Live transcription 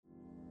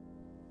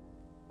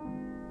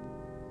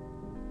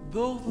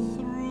Though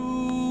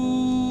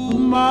through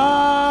my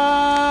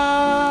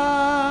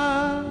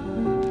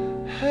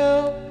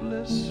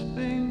helpless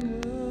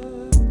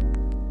fingers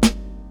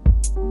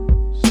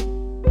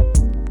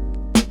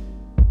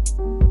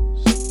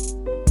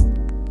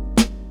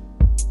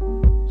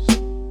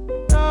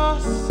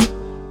dust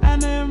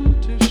an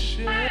empty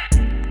shell.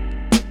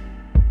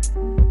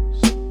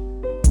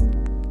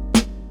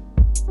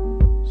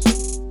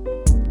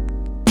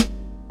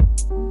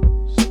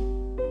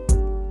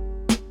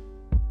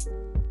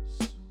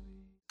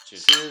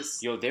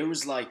 Yo, there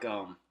was like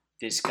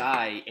this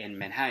guy in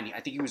Manhattan.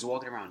 I think he was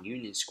walking around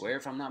Union Square,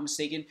 if I'm not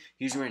mistaken.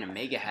 He was wearing a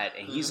mega hat,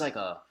 and he's like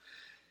a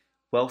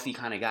wealthy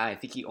kind of guy. I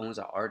think he owns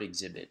an art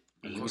exhibit,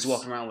 and he was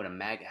walking around with a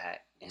mega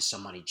hat, and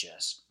somebody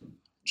just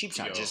cheap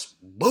shot, just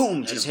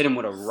boom, just hit him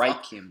with a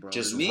right,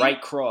 right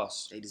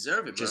cross. They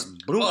deserve it, bro.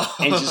 Just boom,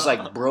 and just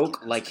like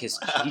broke like he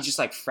just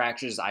like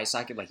fractured his eye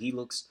socket. Like he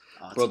looks,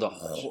 bro,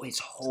 his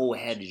whole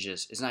head is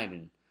just, it's not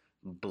even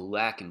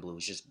black and blue,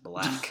 it's just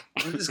black.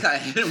 What this guy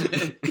hit him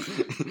with?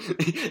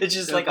 It's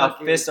just like a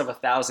fist of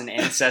 1,000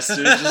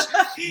 ancestors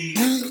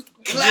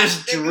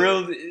just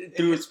drilled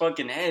through his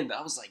fucking head.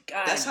 I was like,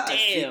 God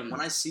damn.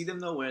 When I see them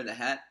though wearing the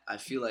hat, I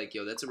feel like,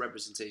 yo, that's a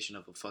representation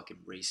of a fucking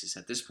racist.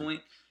 At this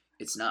point,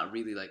 it's not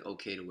really like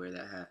okay to wear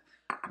that hat.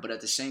 But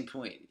at the same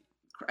point,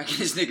 cracking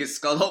this nigga's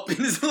skull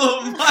open is a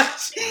little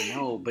much. I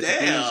know, but the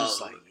thing is just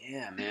like,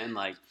 yeah, man,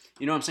 like,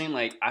 you know what I'm saying?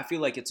 Like, I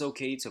feel like it's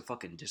okay to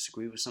fucking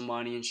disagree with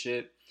somebody and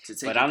shit.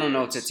 But I don't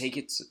know, to take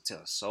it to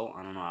assault,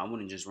 I don't know. I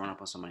wouldn't just run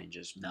up on somebody and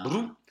just...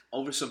 Nah.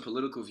 Over some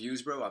political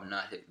views, bro, I'm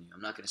not hitting you.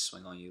 I'm not going to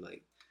swing on you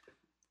like...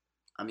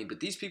 I mean, but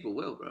these people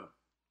will, bro.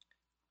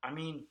 I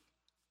mean,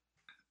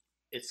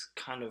 it's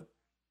kind of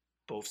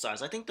both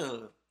sides. I think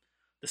the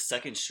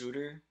second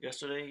shooter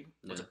yesterday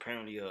was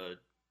apparently a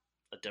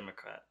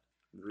Democrat.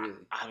 Really?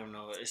 I don't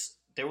know.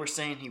 They were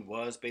saying he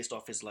was based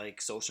off his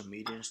like social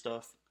media and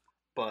stuff.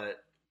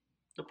 But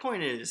the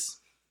point is...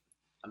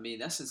 I mean,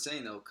 that's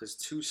insane, though, because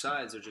two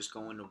sides are just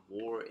going to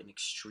war in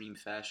extreme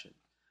fashion.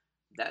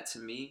 That, to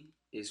me,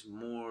 is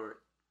more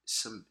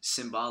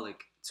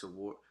symbolic to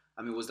war.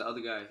 I mean, was the other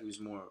guy who's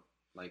more,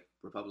 like,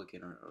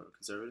 Republican or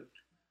conservative?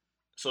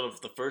 Sort of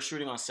the first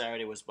shooting on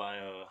Saturday was by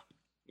a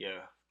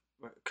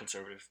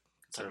conservative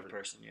type of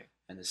person, yeah.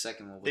 And the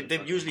second one was...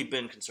 They've usually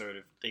been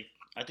conservative.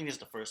 I think it's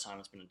the first time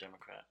it's been a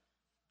Democrat.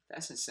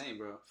 That's insane,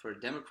 bro. For a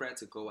Democrat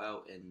to go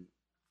out and,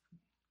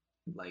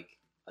 like...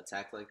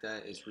 attack like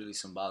that is really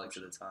symbolic to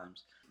the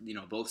times. You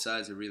know, both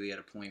sides are really at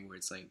a point where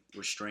it's like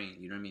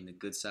restrained. You know what I mean? The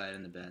good side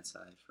and the bad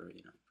side, for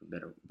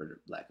better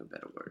lack of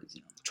better words.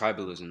 You know,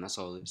 tribalism. That's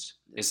all it is.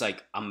 It's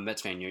like I'm a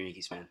Mets fan. You're a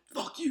Yankees fan.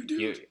 Fuck you,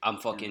 dude. I'm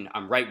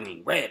right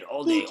wing, red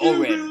all day, all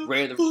red,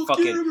 red the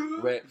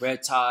fucking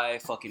red tie,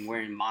 fucking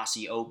wearing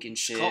mossy oak and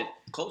shit.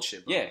 Cult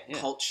shit, bro. Yeah.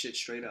 Cult shit,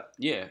 straight up.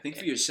 Yeah. Think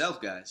for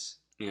yourself, guys.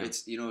 Yeah.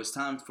 It's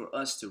time for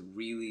us to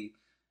really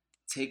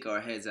take our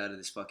heads out of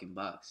this fucking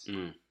box.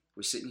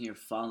 We're sitting here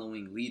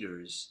following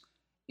leaders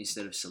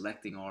instead of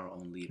selecting our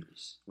own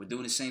leaders. We're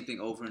doing the same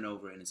thing over and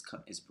over, and it's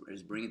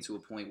bringing to a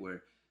point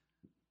where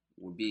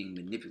we're being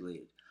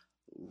manipulated,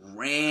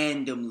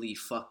 randomly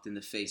fucked in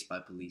the face by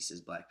police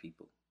as black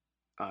people.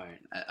 All right.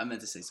 I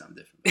meant to say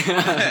something different.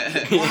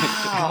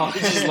 Wow.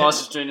 You just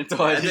lost your train of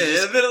thought. In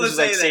the middle of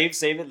like,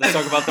 save it. Let's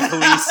talk about the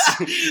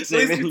police.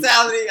 Police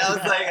brutality. I was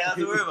like, I have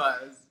to worry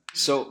about it.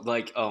 So,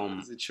 like,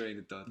 one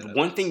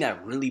thing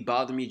that really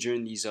bothered me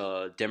during these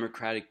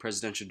Democratic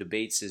presidential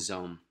debates is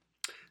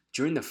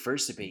during the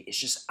first debate, it's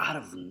just out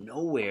of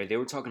nowhere. They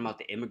were talking about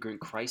the immigrant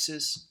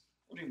crisis.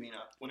 What do you mean?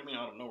 What do you mean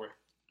out of nowhere?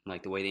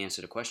 Like the way they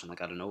answered the question, like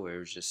out of nowhere. It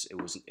was just, it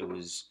was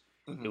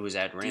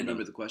at random. Do you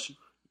remember the question?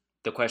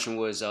 The question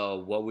was,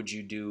 what would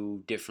you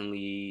do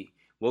differently?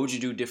 What would you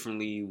do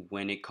differently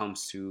when it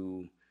comes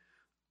to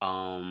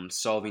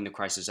solving the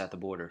crisis at the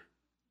border?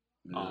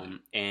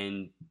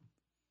 And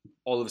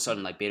all of a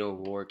sudden, like Beto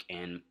O'Rourke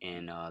and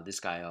this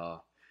guy,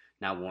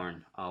 not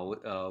Warren,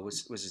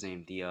 what's his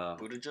name? The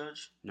Buttigieg?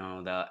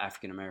 No, the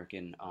African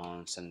American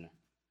senator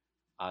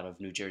out of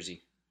New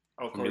Jersey.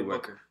 Oh, Cory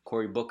Booker.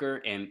 Cory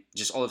Booker, and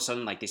just all of a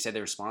sudden, like they said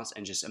their response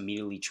and just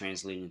immediately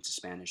translated into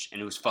Spanish,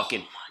 and it was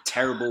fucking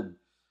terrible.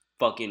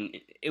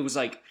 It was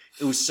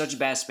such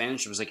bad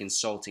Spanish. It was like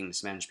insulting the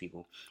Spanish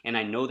people, and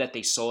I know that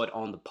they saw it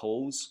on the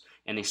polls,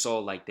 and they saw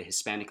like the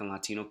Hispanic and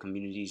Latino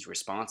community's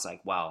response,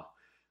 like wow.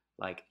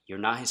 Like, you're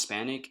not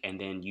Hispanic, and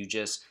then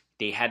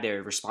they had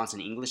their response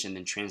in English and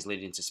then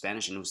translated into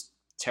Spanish, and it was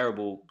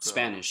terrible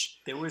Spanish.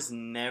 There was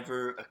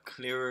never a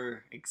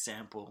clearer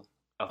example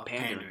of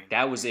pandering.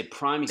 That was a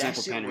prime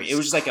example of pandering. It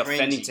was just like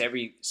offending to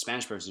every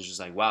Spanish person. It's just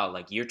like, wow,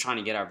 like, you're trying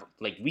to get our,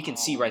 like, we can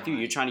see right through,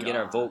 you're trying to get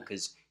our vote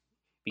because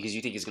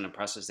you think it's going to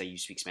press us that you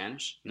speak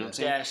Spanish. You know what I'm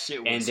saying? That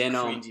shit was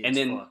cringy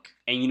as fuck.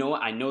 And you know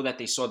what? I know that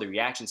they saw the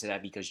reaction to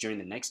that because during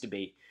the next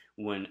debate,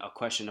 when a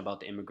question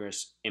about the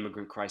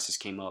immigrant crisis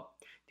came up,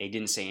 they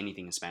didn't say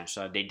anything in Spanish,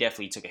 so they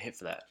definitely took a hit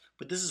for that.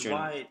 But this is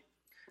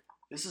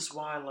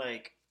why,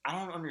 like, I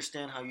don't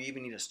understand how you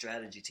even need a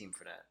strategy team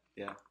for that.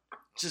 Yeah.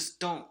 Just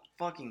don't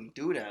fucking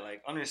do that.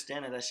 Like,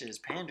 understand that shit is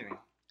pandering.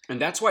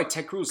 And that's why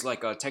Ted Cruz,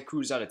 Ted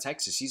Cruz out of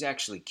Texas, he's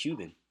actually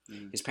Cuban.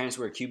 Mm. His parents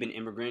were a Cuban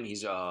immigrant.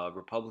 He's a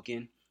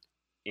Republican,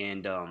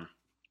 and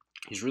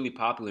he's really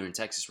popular in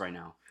Texas right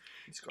now.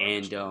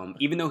 And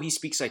even though he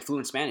speaks like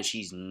fluent Spanish,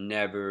 he's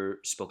never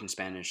spoken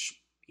Spanish.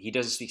 He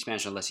doesn't speak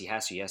Spanish unless he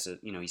has to. He has to,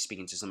 he's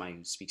speaking to somebody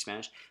who speaks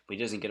Spanish, but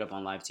he doesn't get up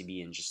on live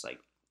TV and just like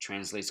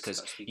translates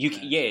because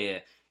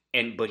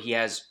but he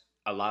has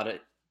a lot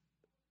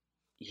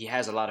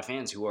of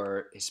fans who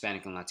are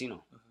Hispanic and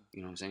Latino.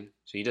 You know what I'm saying?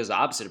 So he does the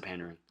opposite of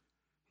pandering.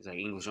 He's like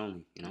English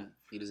only. Yeah,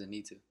 he doesn't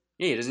need to.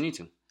 Yeah, he doesn't need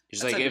to.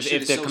 It's That like type of if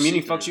shit the is so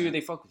community see-through, fucks you, man.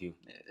 they fuck with you.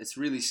 It's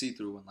really see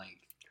through when like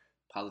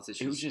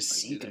politicians. It was just like,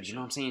 see do through. that You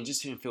know what I'm shit. saying? It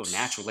just didn't feel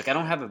natural. Like I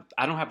don't have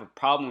a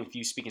problem with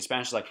you speaking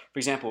Spanish. Like for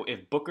example,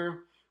 if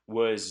Booker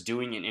was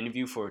doing an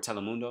interview for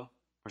Telemundo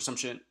or some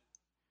shit,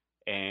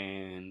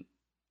 and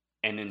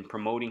then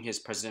promoting his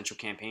presidential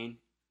campaign,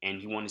 and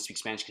he wanted to speak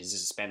Spanish because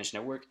this is a Spanish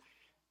network,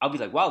 I'll be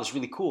like, wow, that's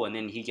really cool. And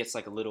then he gets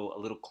like a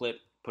little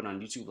clip put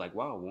on YouTube, like,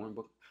 wow, Warren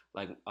Booker.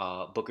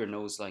 Booker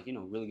knows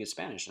really good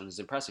Spanish and it's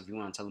impressive. He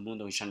went on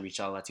Telemundo, he's trying to reach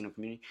out the Latino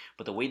community,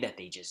 but the way that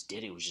they just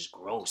did it was just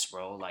gross,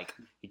 bro. Like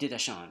he did that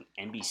shit on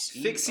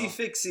NBC.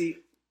 Fixie,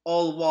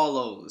 all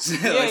wallows.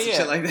 Yeah, Like some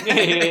shit like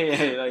that.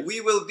 Yeah. Like,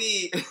 we will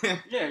be.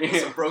 yeah.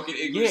 Some broken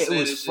English. Yeah, it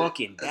Spanish was shit.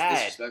 fucking That's bad.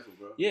 disrespectful,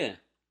 bro. Yeah.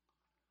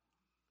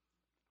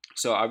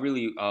 So I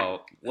really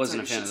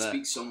wasn't a fan of that.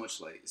 Speaks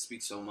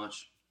so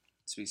much.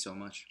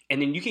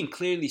 And then you can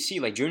clearly see,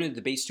 like during the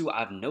debates too,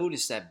 I've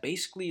noticed that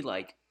basically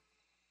like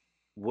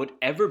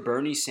whatever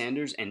Bernie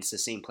Sanders, and it's the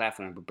same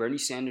platform, but Bernie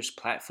Sanders'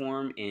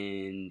 platform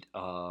and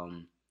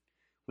when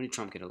did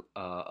Trump get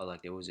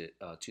elected? What was it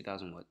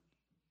 2000 what?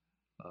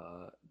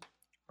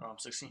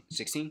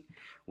 16.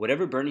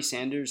 Whatever Bernie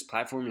Sanders'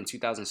 platform in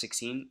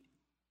 2016,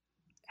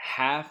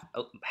 half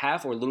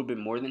or a little bit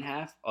more than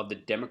half of the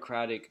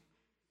Democratic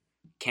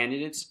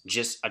candidates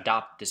just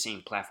adopt the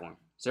same platform.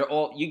 So they're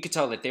all, you could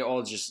tell that they're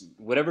all just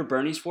whatever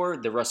Bernie's for,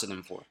 the rest of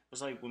them for.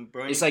 It's like when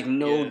Bernie. It's like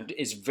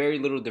it's very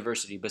little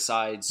diversity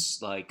besides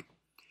like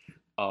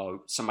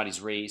somebody's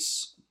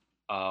race,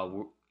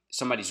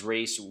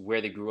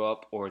 where they grew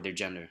up, or their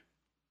gender.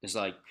 It's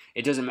like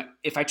it doesn't matter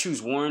if I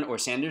choose Warren or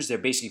Sanders. They're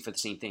basically for the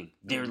same thing.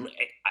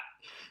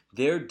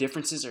 Their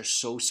differences are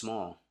so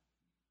small.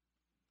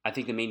 I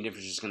think the main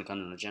difference is going to come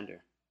in the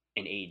gender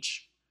and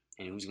age,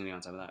 and who's going to be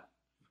on top of that.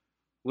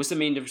 What's the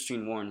main difference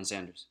between Warren and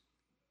Sanders?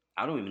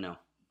 I don't even know.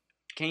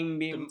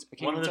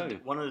 One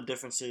of the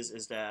differences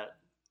is that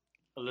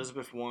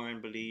Elizabeth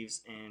Warren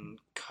believes in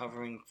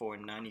covering for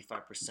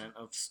 95%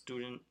 of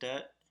student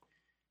debt,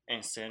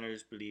 and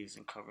Sanders believes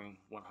in covering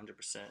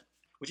 100%.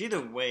 Which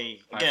either way,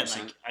 again, 5%.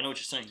 like I know what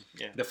you're saying.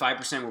 Yeah. The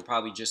 5% will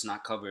probably just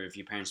not cover if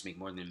your parents make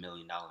more than $1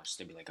 million.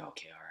 They'd be like,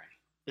 okay, all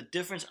right. The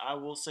difference I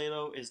will say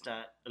though is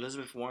that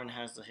Elizabeth Warren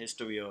has the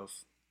history of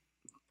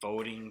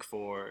voting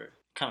for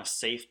kind of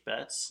safe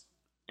bets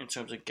in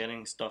terms of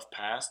getting stuff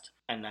passed,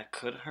 and that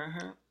could hurt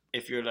her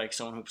if you're like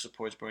someone who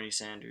supports Bernie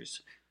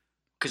Sanders,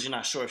 because you're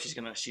not sure if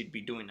she'd be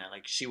doing that.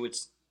 Like she would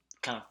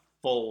kind of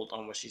fold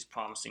on what she's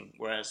promising,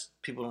 whereas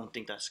people don't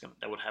think that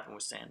would happen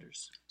with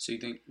Sanders. So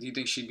do you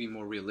think she'd be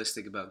more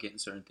realistic about getting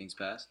certain things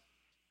passed?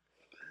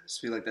 I just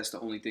feel like that's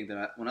the only thing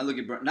that when I look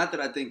at not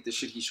that I think the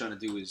shit he's trying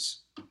to do is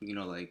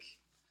like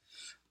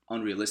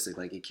unrealistic.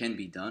 Like it can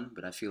be done,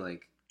 but I feel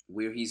like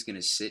where he's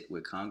gonna sit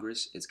with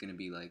Congress, it's gonna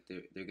be like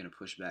they're gonna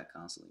push back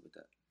constantly with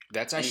that.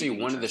 That's actually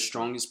one of the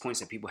strongest points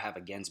that people have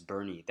against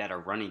Bernie, that are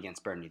running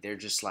against Bernie. They're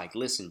just like,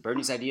 listen,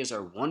 Bernie's ideas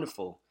are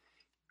wonderful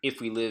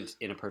if we lived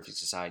in a perfect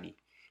society.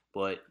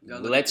 But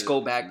let's go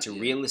back to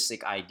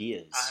realistic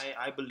ideas.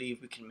 I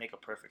believe we can make a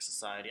perfect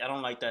society. I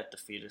don't like that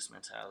defeatist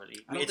mentality.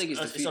 I don't think it's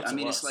defeat. I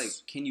mean, it's like,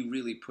 us. can you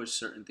really push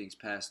certain things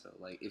past, though?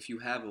 Like, if you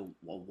have a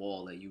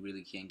wall that you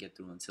really can't get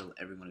through until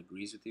everyone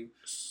agrees with you,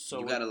 So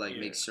you gotta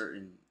make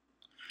certain.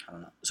 I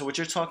don't know. So what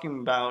you're talking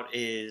about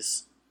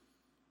is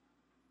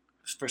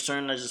for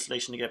certain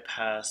legislation to get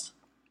passed,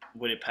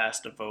 would it pass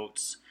the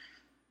votes?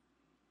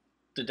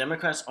 The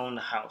Democrats own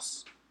the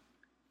House.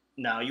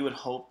 Now you would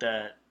hope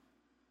that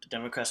the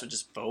Democrats would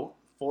just vote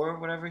for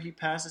whatever he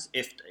passes,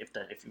 if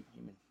you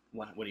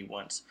want what he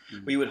wants.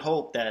 Mm-hmm. But you would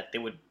hope that they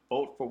would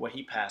vote for what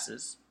he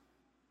passes,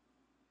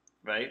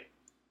 right?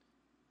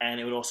 And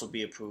it would also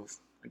be approved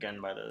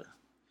again by the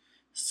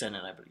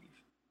Senate, I believe.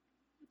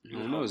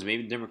 Who knows?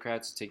 Maybe the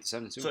Democrats take the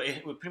Senate too. So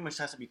it would pretty much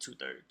have to be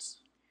 2/3.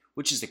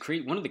 Which is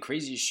one of the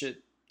craziest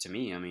shit to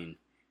me. I mean,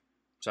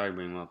 sorry to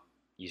bring him up.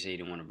 You say you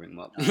didn't want to bring him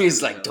up.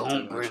 He's like,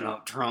 don't bring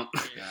up Trump.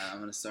 Yeah, I'm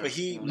gonna start.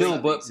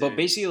 But but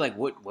basically, like,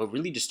 what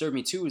really disturbed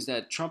me too is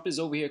that Trump is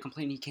over here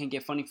complaining he can't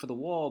get funding for the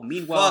wall.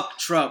 Meanwhile, fuck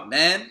Trump,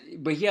 man.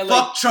 But he had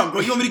fuck Trump,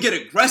 bro. You want me to get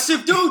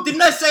aggressive, dude?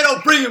 Didn't I say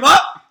don't bring him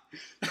up?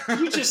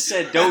 You just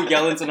said don't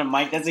yell into the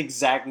mic. That's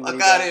exactly what I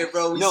got it,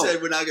 bro. We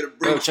said we're not gonna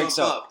bring Trump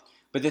up.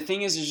 But the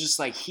thing is just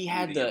like he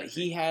had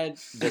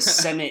the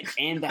Senate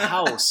and the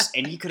House,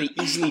 and he could have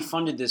easily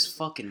funded this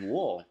fucking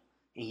wall,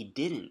 and he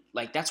didn't.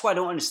 Like, that's why I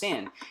don't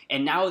understand.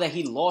 And now that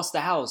he lost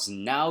the House,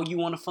 now you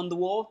want to fund the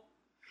wall?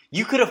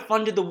 You could have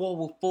funded the wall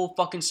with full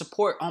fucking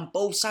support on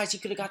both sides. He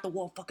could have got the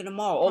wall fucking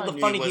tomorrow. All the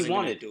funding he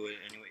wanted. Do it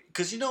anyway.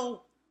 Because let's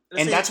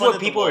And say that's he won what at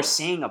the people are wall.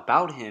 saying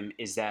about him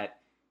is that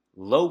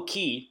low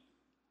key,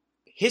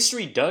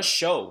 history does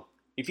show.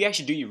 If you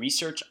actually do your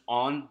research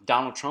on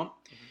Donald Trump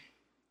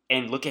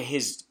and look at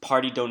his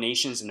party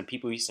donations and the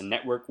people he used to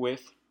network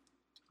with,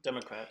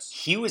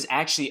 Democrats. he was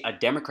actually a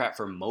Democrat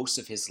for most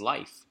of his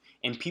life.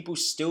 And people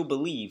still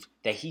believe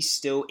that he's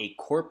still a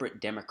corporate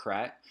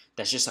Democrat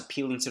that's just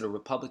appealing to the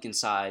Republican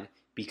side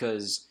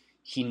because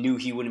he knew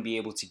he wouldn't be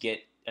able to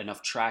get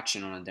enough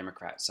traction on the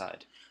Democrat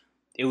side.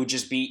 It would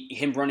just be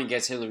him running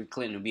against Hillary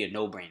Clinton would be a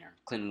no-brainer.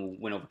 Clinton will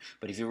win over.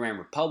 But if he ran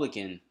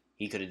Republican,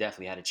 he could have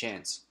definitely had a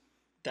chance.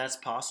 That's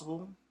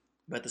possible,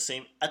 but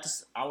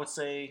I would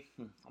say,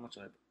 how much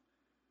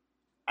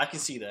I can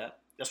see that.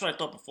 That's what I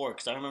thought before,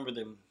 because I remember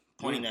them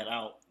pointing that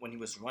out when he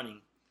was running.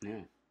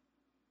 Yeah.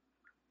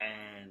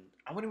 And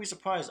I wouldn't be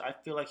surprised. I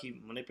feel like he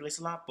manipulates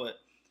a lot, but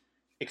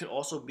it could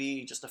also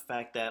be just the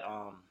fact that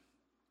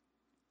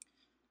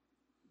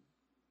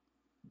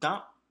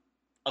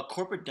a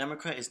corporate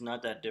Democrat is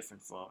not that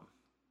different from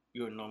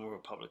your normal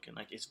Republican.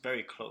 Like, it's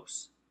very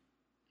close.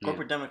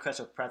 Corporate Democrats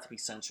are practically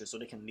centrist, so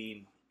they can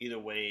lean either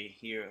way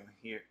here,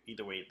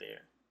 either way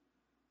there.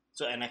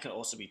 So, and that can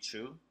also be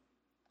true.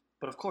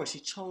 But of course, he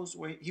chose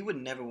where he would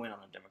never win on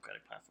a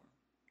Democratic platform.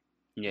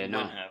 Yeah, He no.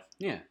 wouldn't have.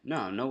 Yeah,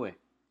 no way.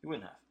 He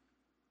wouldn't have.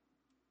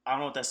 I don't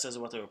know what that says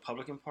about the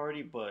Republican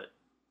Party, but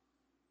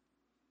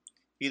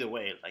either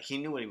way, like, he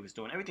knew what he was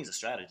doing. Everything's a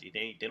strategy.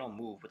 They don't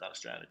move without a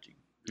strategy.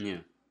 Yeah.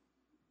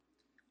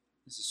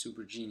 It's a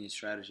super genius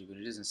strategy, but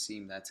it doesn't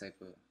seem that type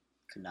of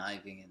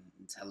conniving and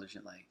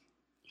intelligent. Like,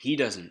 He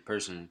doesn't,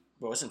 personally.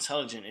 Bro, it's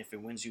intelligent if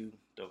it wins you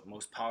the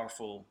most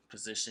powerful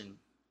position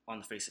on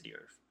the face of the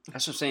earth.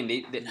 That's what I'm saying.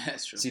 They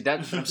that's true. see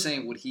that. But I'm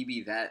saying, would he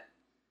be that?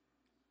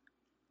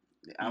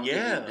 I don't think he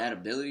has that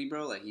ability,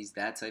 bro. Like, he's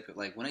that type of,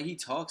 like, when he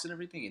talks and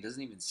everything, it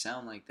doesn't even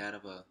sound like that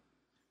of a.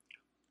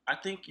 I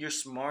think you're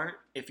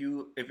smart if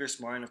you're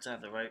smart enough to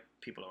have the right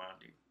people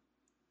around you.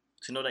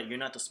 To know that you're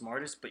not the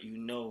smartest, but you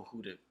know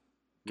who to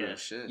Real get.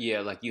 shit. Yeah,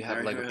 like you have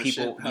Very like real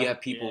people. shit, bro. You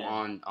have people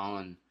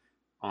Yeah.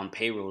 on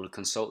payroll to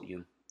consult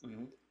you.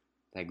 Mm-hmm.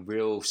 Like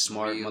real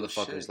smart Real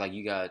motherfuckers. shit. Like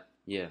you got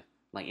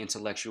like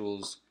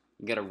intellectuals.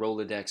 You got a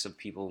Rolodex of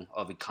people,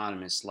 of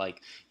economists.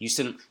 Like you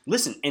still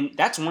listen, and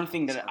that's one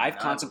thing that That's I've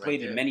undeniable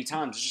contemplated right there. many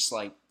times. It's just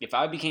like if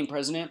I became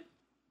president,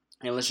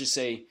 and let's just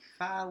say,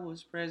 If I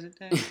was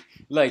president.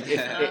 like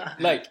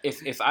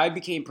if I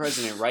became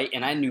president, right,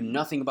 and I knew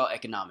nothing about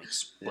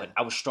economics, but Yeah.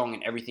 I was strong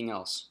in everything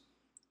else.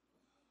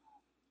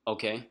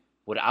 Okay,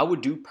 what I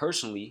would do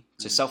personally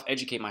to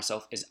self-educate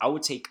myself is I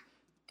would take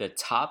the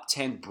top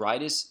 10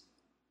 brightest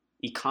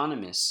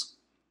economists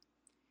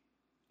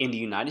in the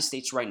United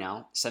States right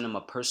now, send them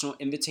a personal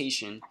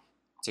invitation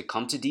to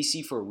come to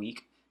DC for a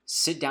week,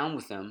 sit down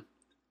with them.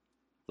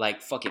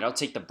 Like, fuck it, I'll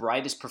take the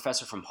brightest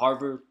professor from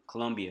Harvard,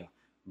 Columbia,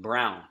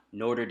 Brown,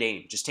 Notre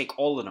Dame. Just take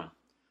all of them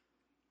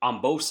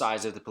on both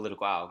sides of the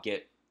political aisle.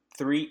 Get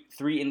three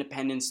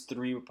independents,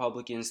 3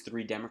 Republicans,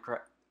 3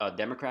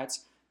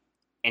 Democrats,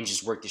 and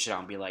just work this shit out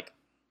and be like,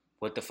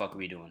 what the fuck are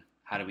we doing?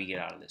 How do we get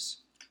out of this?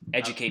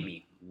 Educate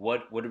me.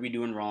 What are we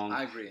doing wrong?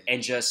 I agree.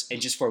 And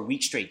just for a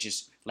week straight,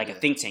 just like a Yeah.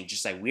 think tank,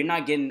 just like we're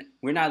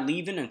not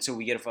leaving until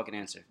we get a fucking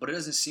answer. But it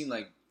doesn't seem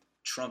like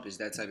Trump is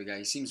that type of guy.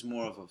 He seems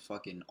more of a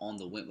fucking on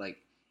the whim.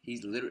 Like,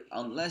 he's literally,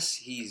 unless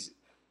he's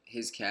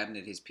his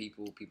cabinet, his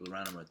people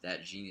around him are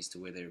that genius to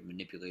where they're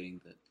manipulating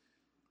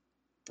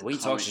The way he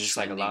talks is just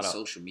like a lot of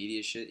social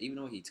media shit. Even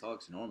though he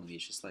talks normally,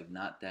 it's just like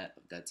not that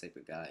type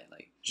of guy.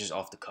 Like, just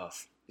off the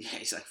cuff. yeah,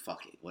 he's like,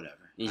 fuck it,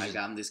 whatever. He's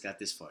I'm this got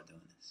this far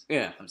doing this.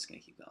 Yeah. I'm just gonna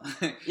keep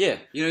going. Yeah.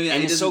 You know what I mean?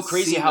 And It it's so doesn't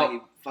crazy seem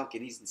how- like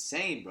he's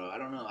insane, bro. I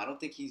don't know. I don't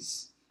think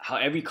he's. How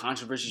every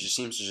controversy just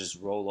seems to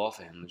just roll off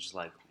of him. It's just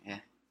like, Yeah.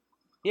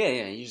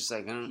 Yeah. He's just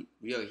like, I don't.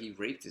 He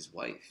raped his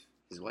wife.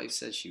 His wife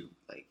said she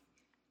like,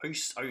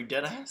 Are you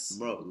dead ass?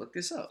 bro, look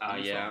this up. Oh On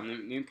your yeah. phone.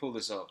 Let me pull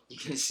this up. You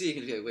can see. You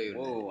can be like, wait a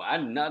minute. Whoa, I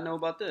did not know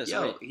about this.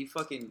 Yo,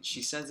 Wait.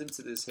 she sends him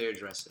to this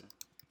hairdresser.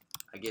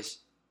 I guess,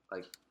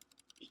 like,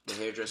 the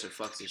hairdresser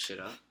fucks his shit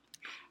up.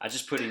 I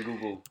just put in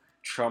Google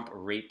Trump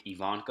raped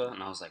Ivanka,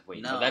 and I was like,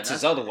 wait, no, No, that's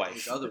his other His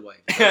wife. other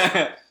wife.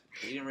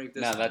 He didn't rape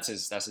this No, one. that's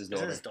his Is that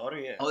daughter. his daughter?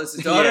 Yeah. Oh, it's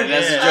his daughter? Yeah,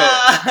 that's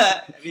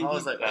his I I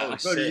was like, oh,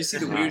 bro, did you shit. see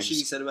the Nah, weird shit he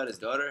just- said about his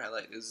daughter? How,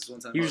 like, this is one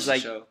time He on was the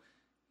like- show.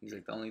 He's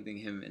like, the only thing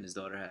him and his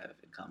daughter have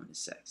in common is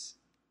sex.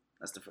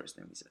 That's the first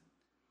thing he said.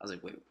 I was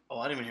like, wait, Oh,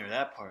 I didn't even hear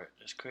that part.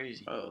 That's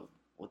crazy. bro,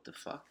 what the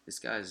fuck? This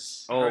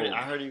guy's... Oh,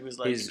 I heard he was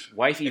like, his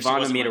wife if she Ivana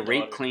wasn't made a my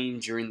rape daughter. claim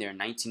during their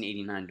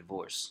 1989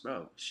 divorce.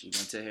 Bro, she went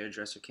to a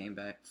hairdresser, came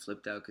back,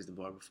 flipped out because the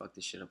barber fucked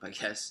this shit up, I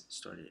guess.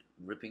 Started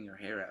ripping her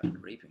hair out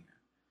and raping her.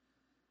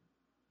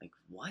 Like,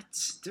 what?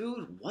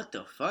 Dude, what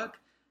the fuck?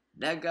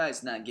 That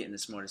guy's not getting the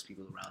smartest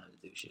people around him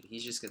to do shit.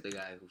 He's just got the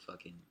guy who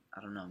fucking...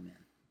 I don't know, man.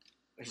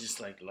 he's just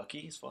like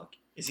lucky as fuck.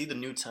 Is he the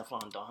new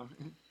Teflon Don?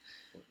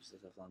 What was the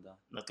Teflon Don?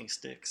 Nothing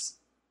sticks.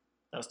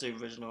 That was the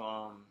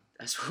original.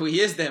 That's who he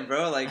is then,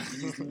 bro. Like,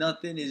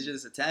 nothing is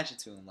just attaching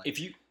to him. Like, If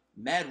you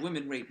mad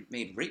women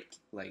made rape,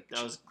 like,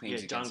 That was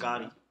claims John against him, Gotti.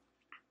 bro.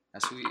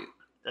 That's who he is.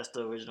 That's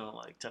the original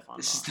like Teflon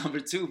This is Don. number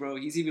 2, bro.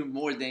 He's even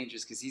more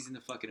dangerous because he's in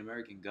the fucking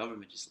American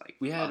government, just like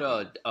We had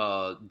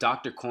fucking-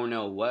 Dr.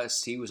 Cornell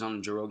West. He was on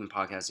the Joe Rogan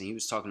podcast, and he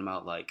was talking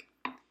about like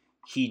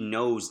he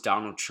knows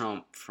Donald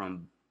Trump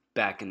from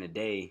back in the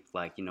day,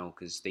 like, you know,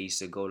 because they used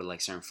to go to like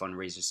certain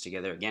fundraisers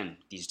together. Again,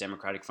 these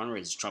Democratic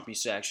fundraisers, Trump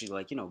used to actually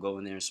like, you know, go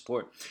in there and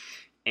support.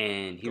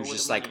 And he Go was with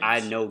just the like,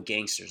 money. I know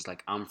gangsters.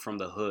 Like, I'm from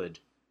the hood.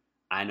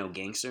 I know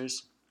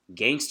gangsters.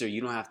 Gangster,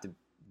 you don't have to.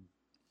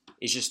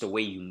 It's just the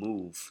way you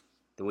move,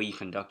 the way you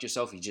conduct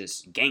yourself. You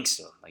just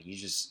gangster. Like, you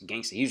just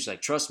gangster. He was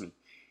like, trust me,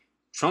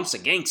 Trump's a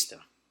gangster.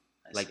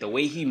 That's Like, the scary,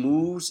 way he bro.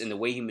 moves and the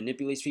way he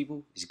manipulates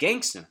people is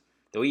gangster.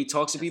 The way he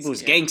talks to That's people is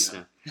scary,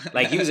 gangster. bro.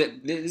 Like,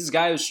 this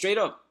guy was straight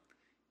up.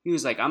 He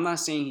was like, I'm not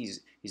saying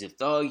he's a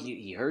thug.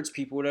 He hurts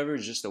people, whatever.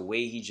 It's just the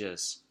way he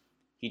just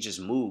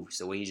moves.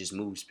 The way he just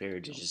moves.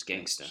 Period. It's just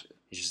gangster. Shit.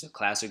 It's just a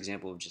classic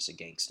example of just a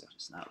gangster.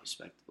 It's not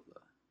respectable,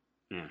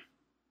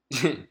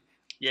 though.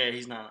 Yeah,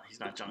 he's not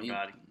John Me-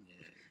 Gotti.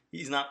 Yeah.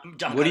 He's not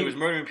John What do Gotti you- was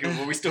murdering people,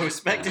 but we still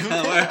respect him.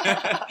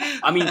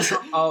 I mean,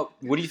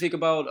 what do you think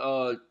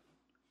about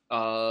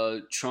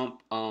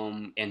Trump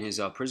and his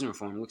prison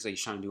reform? It looks like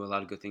he's trying to do a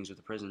lot of good things with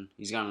the prison.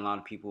 He's gotten a lot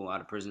of people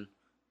out of prison.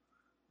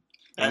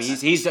 I mean,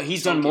 he's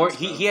done more.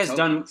 Tokens, bro. He has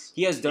Tokens.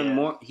 done Yeah.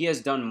 more. He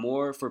has done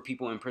more for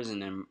people in prison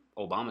than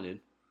Obama did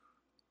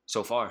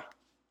so far.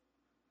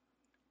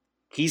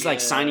 He's like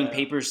signing Yeah.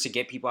 papers to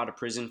get people out of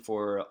prison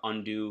for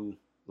undue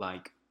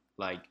like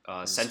Is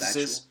this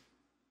sentences. factual?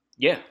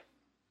 Yeah,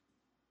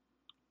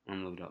 I'm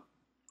gonna look it up.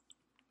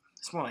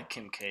 It's more like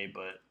Kim K,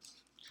 but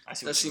I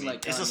see Does what seem you mean.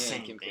 like It's the Kanye same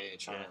and Kim K thing. are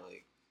trying Yeah. to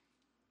like.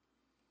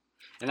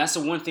 And that's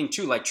the one thing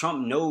too. Like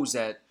Trump knows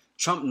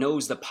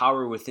the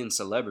power within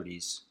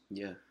celebrities.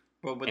 Yeah.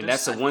 Bro, but And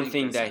there's- that's the I one think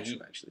thing that's that not he.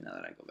 true, actually, now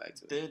that I go back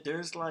to it,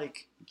 there's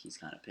like I think he's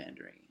kind of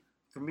pandering.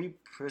 for me,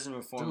 prison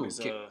reform Dude, is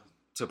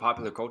to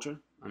popular culture.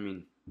 I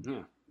mean,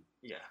 yeah,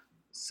 yeah,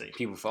 safe.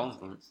 people falling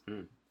for it.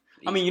 Mm.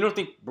 I mean, you don't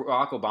think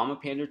Barack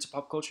Obama pandered to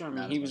pop culture? I mean,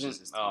 Not he as was much in. as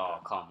this dude, Oh,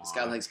 bro. come on. This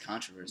guy likes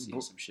controversy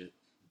or some shit.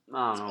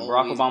 I don't know. It's Barack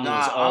always- Obama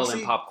was all honestly,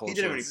 in pop culture. He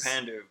didn't really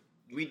pander.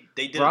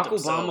 They did Barack it Obama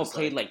themselves,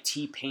 played like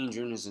T-Pain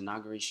during his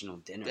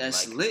inaugurational dinner.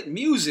 That's like, lit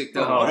music,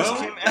 though, oh bro.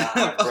 my What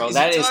God, bro, What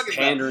that you is talking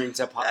about? pandering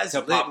to pop That's to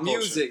lit pop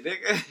music,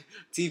 nigga.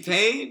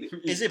 T-Pain.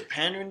 Is it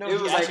pandering though? It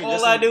was He like actually all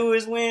I listened- do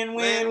is win,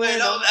 win, win.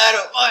 no matter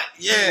what.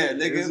 Yeah,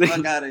 nigga, It's-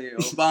 fuck out of here.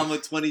 Obama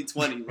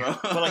 2020, bro.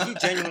 But like he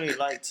genuinely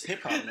liked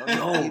hip hop. No,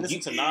 Yo, he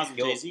listened to Nas and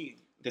yo, Jay Z.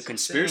 The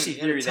conspiracy He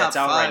had a theory that's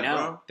top out right five, now.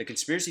 bro. The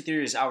conspiracy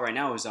theory is out right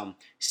now is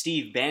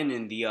Steve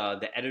Bannon, the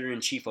editor in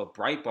chief of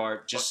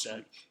Breitbart, just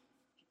that.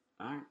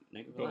 all right,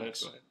 nigga, Go ahead,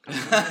 relax. go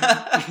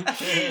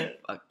ahead.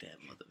 Fuck that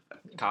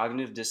motherfucker.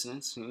 Cognitive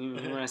dissonance. You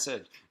know what I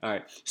said. All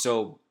right.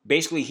 So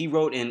basically, he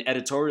wrote an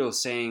editorial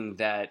saying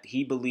that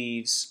he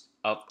believes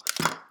up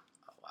Oh,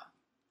 wow.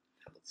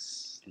 That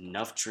was-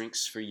 enough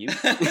drinks for you.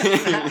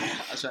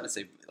 I was trying to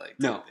say, like...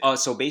 No.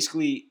 So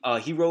basically,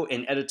 he wrote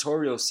an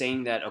editorial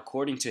saying that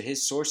according to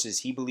his sources,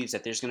 he believes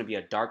that there's going to be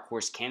a dark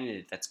horse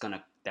candidate that's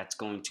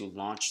going to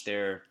launch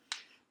their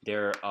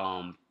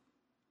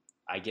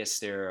I guess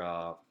their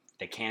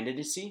the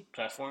candidacy.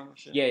 Platform and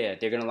shit. Yeah,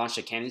 they're going to launch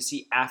the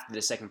candidacy after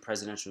the second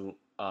presidential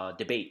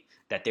debate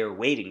that they're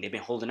waiting. They've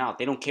been holding out.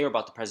 They don't care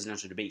about the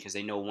presidential debate because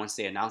they know once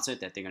they announce it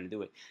that they're going to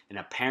do it. And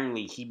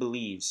apparently he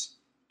believes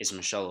it's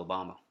Michelle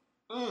Obama.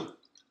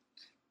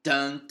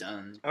 Dun,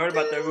 dun. I heard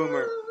about that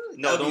rumor.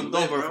 No, That'd be don't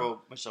lit, vote bro. for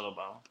Michelle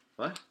Obama.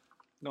 What?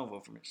 Don't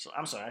vote for Michelle.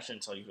 I'm sorry, I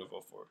shouldn't tell you who to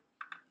vote for.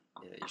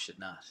 Yeah, you should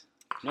not.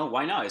 No,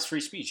 why not? It's free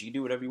speech. You can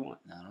do whatever you want.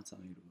 Nah, don't tell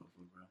me who to vote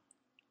for, bro.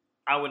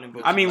 I wouldn't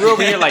vote. I for mean, her. we're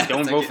over here like,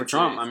 don't It's vote like for it's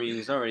Trump. I serious. mean,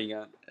 he's already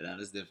got... Nah,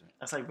 that's different.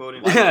 That's like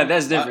voting. Yeah,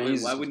 that's different. Why,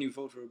 He's- why wouldn't you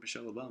vote for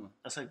Michelle Obama?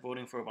 That's like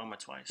voting for Obama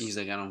twice. He's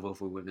like, I don't vote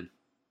for women.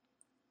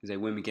 He's like,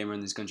 women can't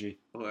run this country.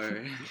 Or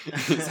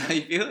is that how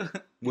you feel?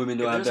 Women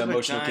If don't have there's the a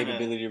emotional vagina-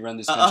 capability to run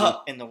this country.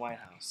 in the White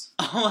House.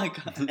 Oh my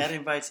god. That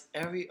invites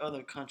every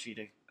other country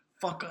to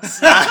fuck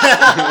us.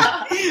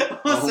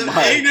 On some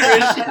my ignorant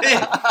God.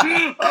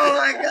 shit. Oh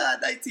my god,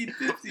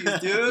 1950s,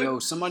 dude. Yo,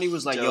 somebody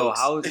was like,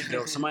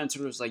 Jokes. somebody on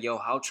Twitter was like, yo,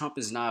 how Trump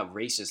is not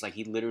racist? Like,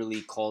 he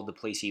literally called the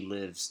place he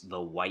lives the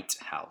White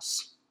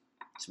House.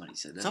 Somebody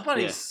said that.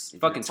 Somebody's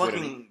Fucking Twitter.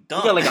 fucking He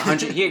dumb. got like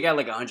 100. He got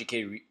like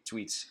 100K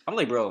tweets. I'm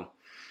like, bro,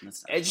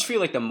 That's not I just funny.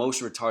 feel like the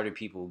most retarded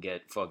people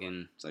get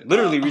fucking It's like,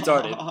 literally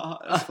retarded.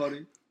 That's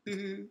funny.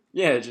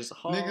 Yeah, just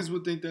Niggas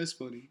would think that's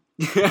funny.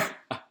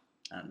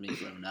 Not me,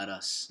 bro. Not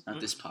us. Not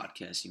this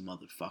podcast, you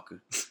motherfucker.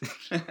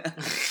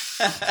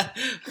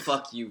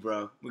 Fuck you,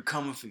 bro. We're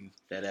coming for you.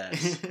 That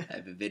ass. I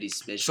have a very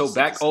special. So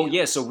back, set of oh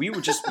yeah, skills. so we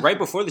were just right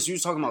before this. We were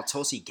talking about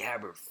Tulsi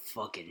Gabbard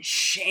fucking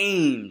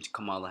shamed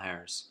Kamala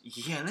Harris,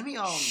 Yeah, let me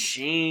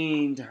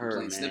shamed her,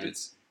 Playing man,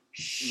 snippets.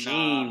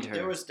 shamed her.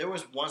 There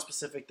was one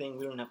specific thing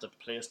we don't have to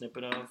play a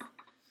snippet of.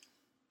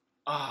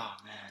 Oh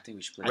man. I think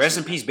we should play. Rest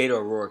in peace, Beto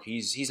O'Rourke.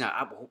 He's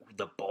not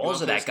the balls You of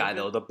wanna that play a guy snippet?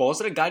 though. The balls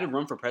of the guy to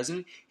run for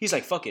president. He's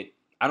like, fuck it.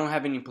 I don't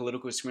have any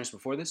political experience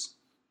before this.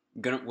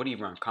 What do you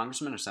run?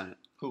 Congressman or Senate?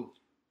 Who?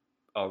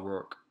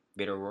 O'Rourke.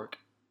 Beto O'Rourke.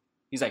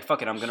 He's like,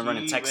 fuck it. I'm gonna run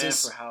in He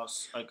Texas. Ran for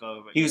House, like,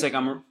 He was like,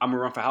 I'm gonna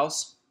run for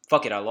House.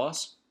 fuck it, I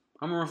lost.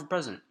 I'm gonna run for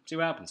president. See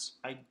what happens.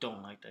 I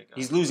don't like that guy.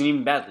 He's losing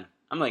even badly.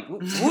 I'm like,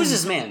 who is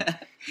this man?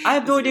 I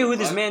have no idea who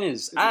this man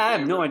is. I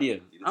have no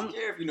idea. He doesn't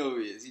care if you know who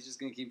he is. He's just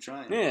gonna keep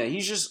trying. Yeah,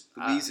 he's just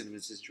believes in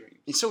it's his dream.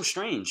 It's so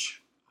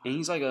strange. And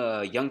he's like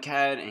a young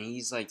cat, and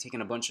he's like taking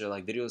a bunch of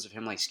like videos of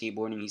him like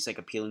skateboarding. He's like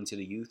appealing to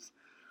the youth,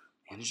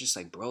 and it's just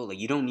like, bro, like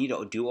you don't need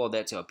to do all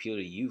that to appeal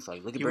to the youth.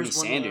 Like, look at Bernie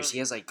Sanders. He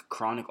has like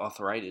chronic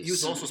arthritis. He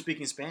was also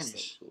speaking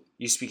Spanish.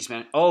 You speak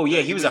Spanish? Oh yeah,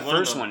 he was the one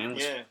of first them. one. And it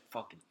was Yeah.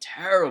 fucking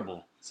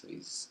terrible. So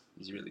he's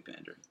really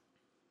pandering.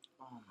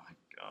 Oh my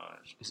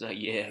gosh. It's like,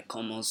 yeah,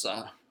 como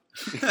está?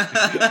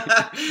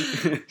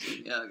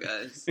 Yeah,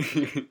 guys.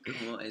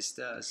 ¿Cómo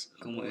estás?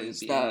 Como Muy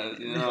está?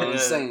 bien. You know what I'm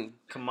saying?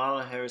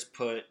 Kamala Harris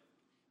put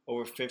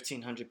over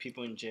 1,500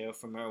 people in jail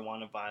for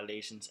marijuana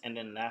violations and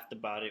then laughed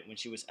about it when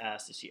she was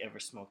asked if she ever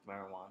smoked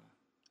marijuana.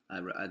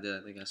 I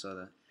did. I think I saw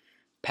that.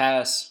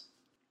 Pass.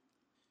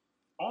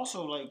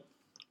 Also, like,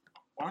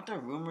 aren't there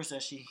rumors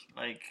that she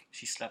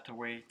slept her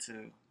way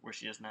to where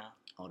she is now?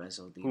 Oh, that's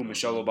so deep. Who,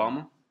 Michelle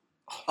Obama?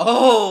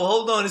 Oh,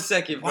 hold on a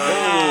second, bro.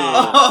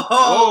 Wow.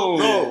 Oh,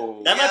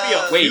 Whoa. That might be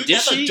a Wait, did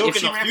that's a she? joke If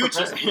in she the ran for future.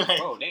 president?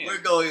 Oh, damn. we're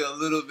going a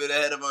little bit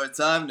ahead of our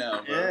time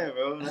now, bro. Yeah,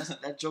 bro.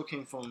 That joke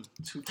came from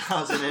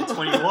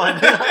 2021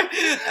 when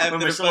After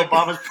the Michelle fucking-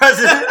 Obama's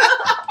president.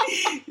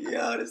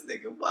 Yo, this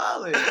nigga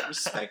wildin'.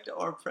 Respect to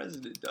our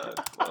president, dog.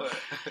 Boy.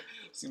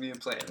 See me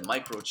playing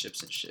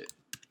microchips and shit.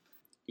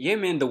 Yeah,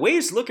 man, the way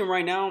it's looking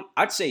right now,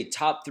 I'd say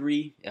top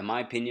 3, in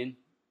my opinion.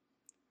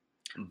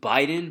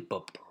 Biden,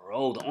 but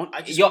bro,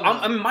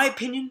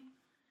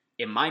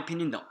 in my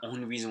opinion, the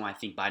only reason why I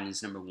think Biden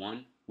is number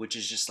 1, which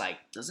is just like,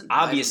 Doesn't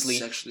obviously, Biden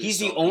sexually he's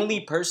the assault only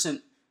people?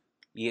 person.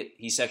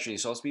 He sexually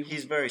assaults people.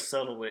 He's very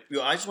subtle with.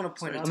 Yo, I just want to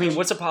point out. I mean,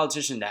 what's a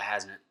politician that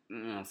hasn't?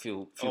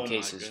 Few Oh my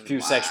cases, goodness.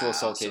 few sexual Wow,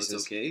 assault so it's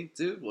cases. okay,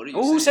 dude. What are you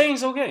Oh, who's saying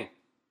it's okay?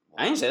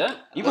 I didn't say that.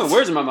 You put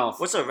words in my mouth.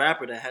 What's a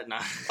rapper that had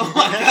not? Oh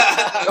my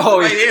god! Oh,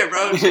 right yeah. here,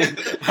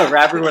 bro. A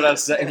rapper without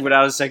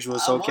a sexual I'm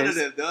assault one of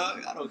case. them,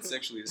 dog. I don't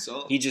sexually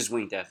assault. He just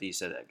winked after you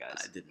said that, guys.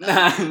 I did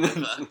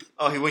not.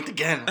 Oh, he winked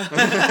again.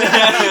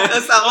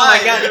 That's not Oh my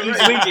lying. god, he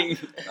keeps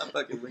winking. I'm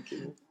fucking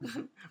winking.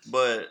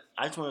 But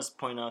I just want to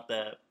point out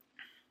that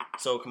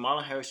so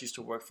Kamala Harris used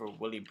to work for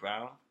Willie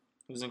Brown,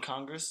 who's in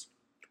Congress.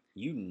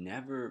 You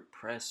never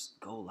press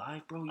go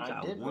live, bro. You I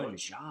got did, one bro.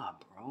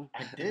 job, bro.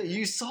 I did.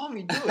 You saw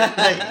me do it.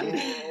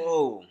 Like,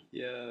 Whoa.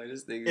 Yeah,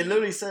 this thing. it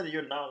literally said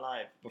you're not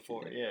live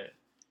before. Yeah.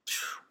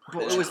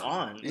 Bro, it was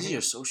on. This is your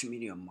social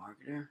media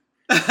marketer?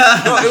 Bro,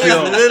 it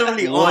Yo, was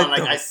literally what on.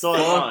 Like the I saw it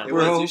fuck, on. It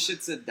bro? was, your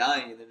shit said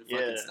dying and then it fucking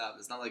Yeah. stopped.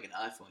 It's not like an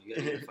iPhone. You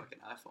gotta get a fucking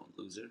iPhone,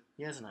 loser.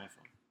 He has an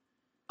iPhone.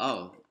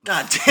 Oh.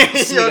 God damn.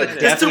 This Yo, nigga there's too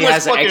definitely much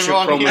has an fucking extra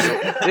wrong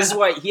chromosome. here. This is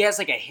why he has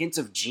like a hint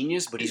of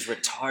genius, but he's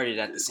retarded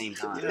at the same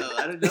time. Yo,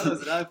 I didn't know it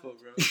was an iPhone,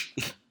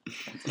 bro.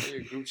 Tell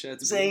your group chat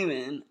to Same,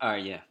 man. All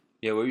right, yeah.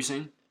 Yeah, what were you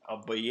saying?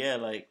 But yeah,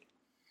 like,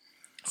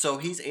 so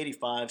he's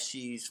 85,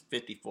 she's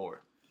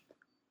 54.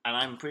 And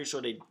I'm pretty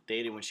sure they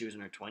dated when she was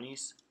in her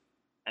 20s.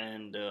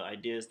 And the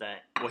idea is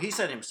that, well, he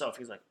said himself,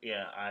 he's like,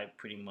 yeah, I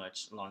pretty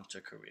much launched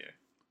her career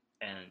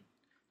and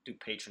do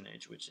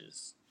patronage, which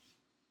is,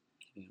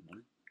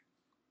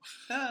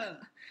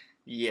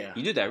 yeah.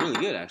 You did that really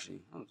good, actually.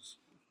 I was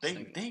Thank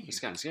you. it's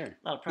kind of scary.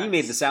 A lot of He practice.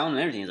 made the sound and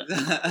everything. He's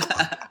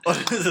like, Oh,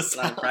 this is a A lot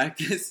sound. of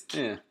practice.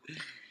 yeah.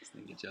 This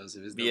nigga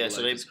Joseph, his But yeah, double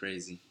so life they- is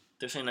crazy.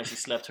 They're saying that she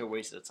slept her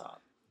way to the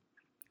top.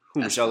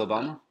 Who, That's Michelle fucked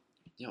Obama? up.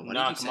 Yo, Nah, do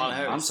you keep Kamala saying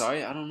Harris. that? I'm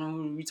sorry, I don't know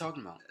who we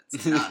talking about.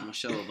 It's not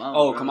Michelle Obama.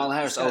 Oh, bro. Kamala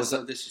Harris. That's Oh, so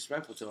so-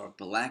 disrespectful to our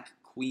black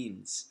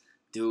queens,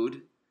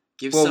 dude.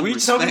 Give Well, some we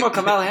respect. talking about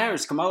Kamala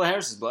Harris. Kamala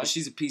Harris is black. But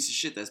she's a piece of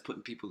shit that's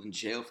putting people in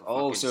jail for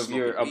Oh, fucking so if smoking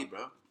you're a- weed,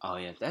 bro. Oh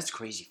yeah, that's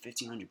crazy.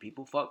 1,500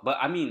 people. Fuck. But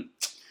I mean,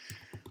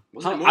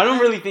 Wasn't it I more don't than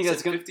really that? think You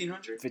that's said gonna.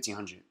 1,500?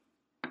 1,500.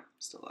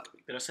 Still a lot of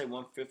people. Did I say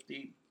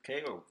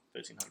 150K or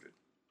 1,500?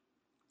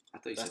 I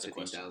thought you That's said the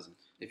question. 15,000.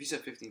 If you said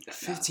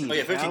 15,000. 15. Oh,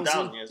 yeah,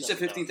 15,000. You said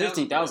 15,000.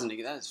 15,000,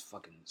 nigga. That is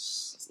fucking.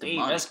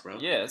 demonic, That's bro.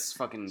 Yeah, that's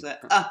fucking. It's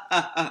like,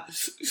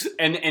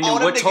 And then all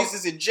them what? niggas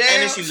is in jail.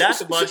 And then she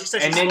laughed about it. She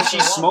said And then she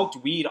marijuana. smoked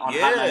weed on Hot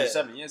Yeah.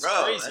 97. Yeah, it's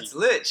Bro, crazy. that's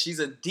lit. She's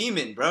a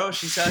demon, bro.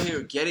 She's out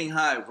here getting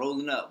high,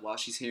 rolling up, while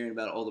she's hearing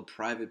about all the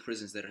private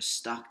prisons that are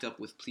stocked up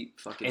with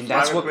fucking. And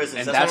that's Private what prisons.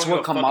 and That's that's what what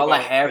we're gonna fuck Kamala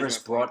about Harris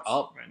prison brought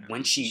reforms up right now.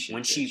 when she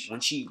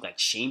Shit, like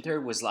shamed her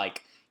was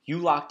like, you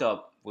locked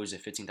up, what was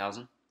it,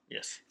 15,000?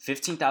 Yes.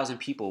 15,000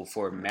 people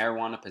for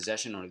marijuana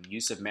possession or the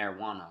use of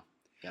marijuana.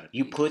 Gotta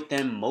You be. put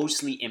them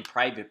mostly in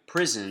private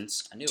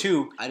prisons. I knew.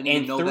 Two, I didn't even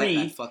and know three,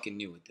 that. I fucking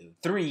knew it, dude.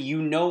 three,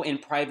 you know in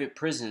private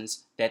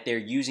prisons that they're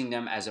using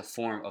them as a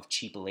form of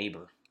cheap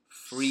labor.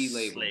 Free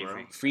labor,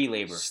 Slavery. Free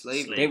labor.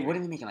 Slavery. They, what are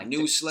they making? Like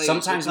New slaves.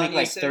 sometimes What make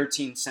like Kanye said?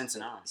 13 cents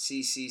an hour.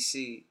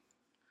 CCC.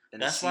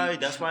 and That's the why. C-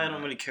 That's why I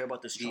don't really care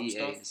about this Trump DEA,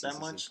 stuff that CCC.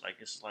 much. Like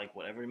it's like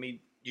whatever. You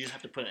just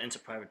have to put it into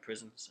private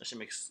prisons. That shit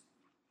makes.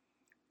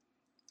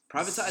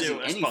 Privatizing Zero,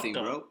 that's anything,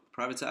 fucked bro. up.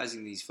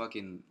 Privatizing these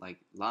fucking, like,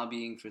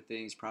 lobbying for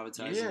things.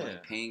 Privatizing, Yeah.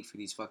 like, paying for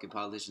these fucking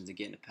politicians to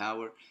get into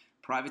power.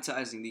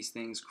 Privatizing these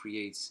things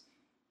creates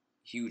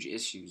huge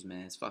issues,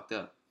 man. It's fucked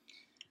up.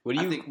 What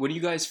do I you think- What do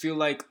you guys feel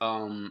like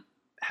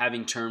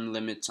having term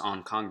limits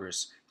on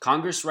Congress.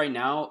 Congress right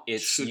now,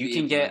 it's Should you be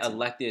can get implemented.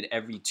 elected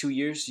every 2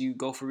 years. You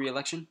go for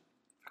re-election.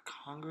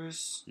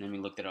 Congress. Let me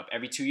look that up.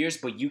 Every 2 years,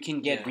 but you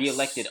can get Yes.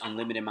 reelected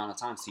unlimited amount of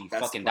times till you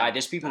That's fucking the die. problem.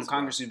 There's people in That's the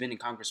Congress problem. who've been in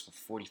Congress for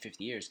 40,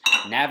 50 years,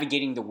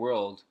 navigating the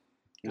world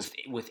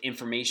with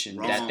information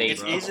that Wrong, they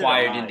It's easy to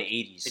acquired in hide. the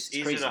 80s. It's It's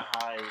easier crazy. to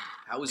hide.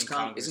 How is in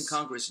Congress? Isn't Congress.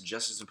 Congress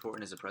just as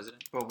important as the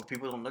president? Bro, but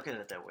people don't look at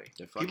it that way.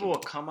 They're fucking- People will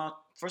come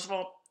out. First of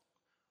all,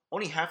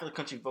 only half of the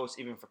country votes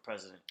even for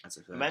president. That's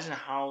a fact. Imagine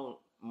how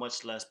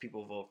much less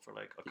people vote for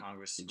like a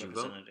Congress Did you vote?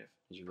 representative.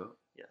 Did you vote?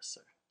 Yes,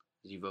 sir.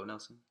 Did you vote,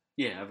 Nelson?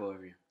 Yeah, I vote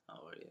every year.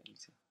 Oh yeah, me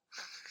too.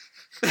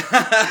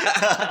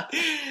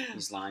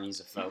 He's lying. He's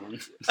a felon.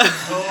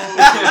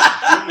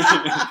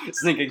 Oh,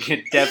 This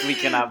nigga definitely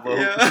cannot vote.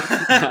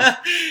 Yeah.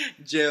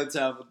 Jail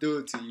time will do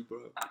it to you, bro.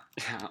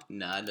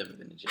 Nah, I've never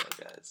been to jail,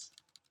 guys.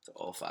 To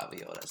all 5 of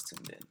y'all that's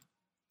tuned in.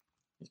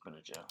 He's been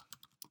in jail.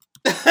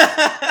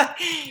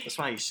 That's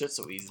why he shit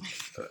so easy.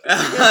 This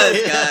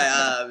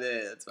guy,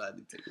 man, that's why I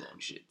do take long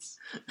shits.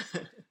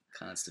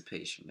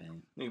 Constipation,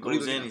 man. He What are you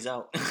goes looking in, at? he's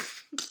out.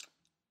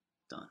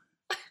 Done.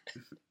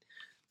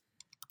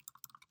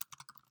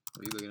 What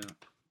are you looking at?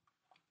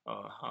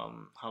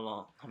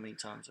 How many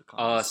times are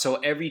Congress? So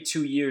every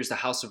 2 years, the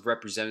House of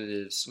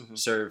Representatives Mhm.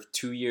 serve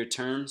 2-year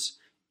terms,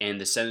 and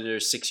the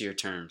Senators 6-year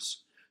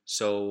terms.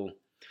 So,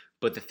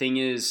 but the thing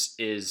is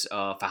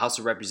for House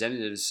of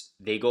Representatives,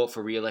 they go up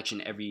for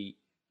re-election every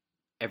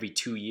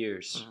 2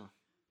 years. Mhm.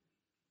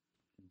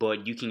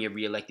 But you can get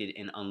reelected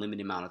an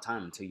unlimited amount of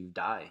time until you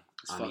die.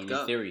 It's I fucked mean, in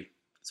up. theory.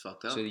 It's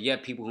fucked up. So you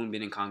have people who've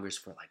been in Congress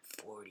for like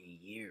 40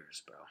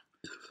 years, bro.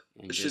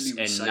 And It just should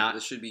be and recycled. not.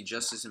 It should be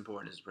just as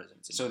important as the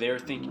presidency. So they're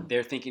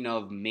thinking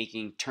of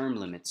making term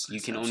limits. You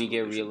That's can only get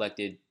absolutely true.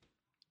 reelected,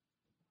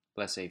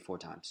 let's say 4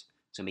 times.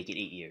 So make it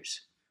 8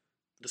 years.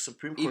 The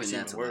Supreme Even Court's even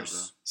that's a lot,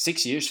 worse.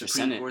 6 years for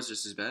Supreme Senate. Court's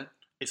just as bad.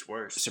 It's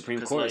worse. Supreme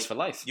 'Cause, Court is like, for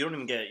life. You don't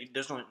even get.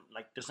 There's not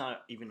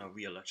even a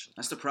re-election.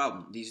 That's the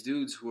problem. These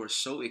dudes who are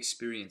so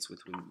experienced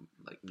with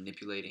like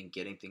manipulating,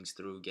 getting things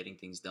through, getting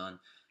things done,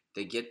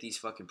 they get these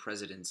fucking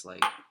presidents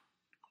like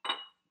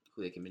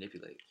who they can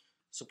manipulate.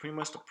 So pretty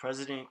much the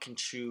president can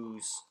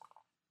choose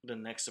the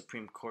next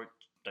Supreme Court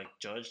like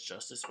judge,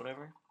 justice,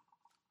 whatever.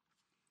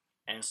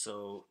 And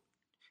so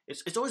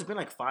it's always been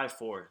like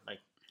 5-4.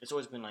 Like it's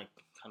always been like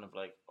kind of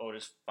like, oh,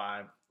 there's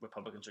 5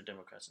 Republicans or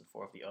Democrats and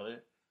 4 of the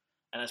other.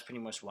 And that's pretty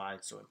much why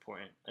it's so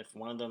important. If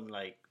one of them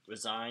like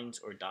resigns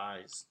or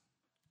dies,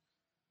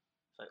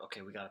 it's like,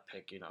 okay, we gotta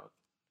pick,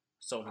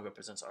 someone who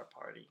represents our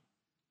party.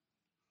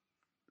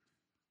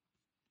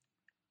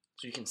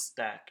 So you can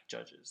stack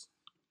judges.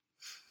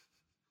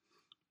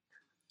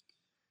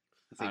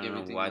 I don't know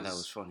everything why is- that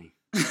was funny.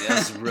 That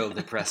was real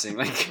depressing.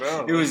 Like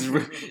Bro. it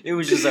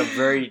was just a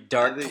very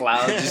dark I think-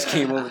 cloud just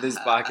came over this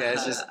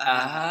podcast. Just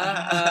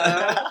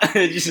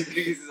just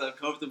because it's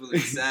uncomfortable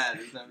and sad.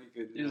 It's not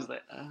because it was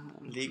like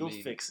Legal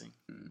me. fixing.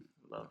 Mm.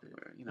 Love it.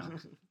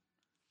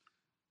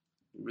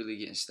 Really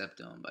getting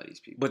stepped on by these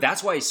people. But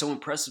that's why it's so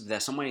impressive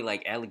that somebody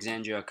like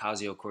Alexandria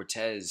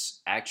Ocasio-Cortez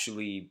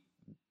actually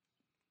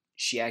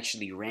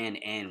ran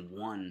and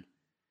won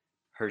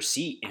her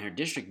seat in her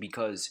district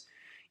because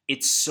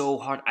it's so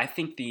hard. I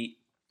think the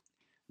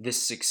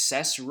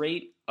success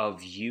rate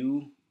of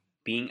you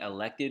being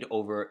elected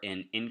over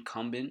an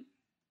incumbent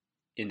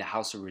in the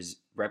House of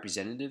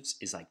Representatives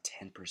is like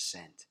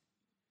 10%.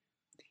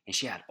 And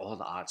she had all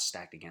the odds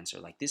stacked against her.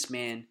 Like this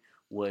man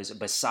was,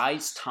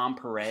 besides Tom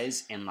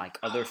Perez and like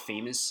other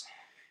famous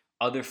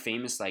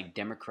like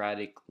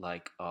Democratic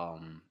like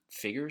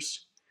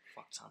figures,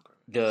 Fuck Tom Perez.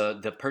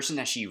 the person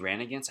that she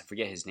ran against, I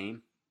forget his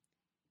name,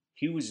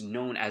 he was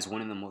known as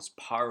one of the most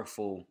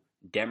powerful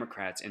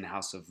Democrats in the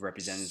House of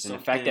Representatives. And the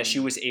fact that she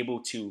was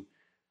able to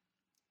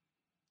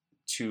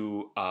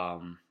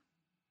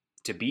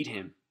beat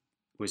him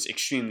was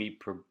extremely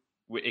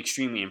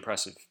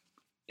impressive,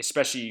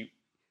 especially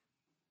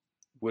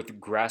with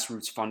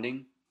grassroots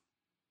funding.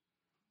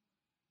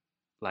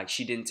 Like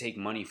she didn't take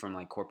money from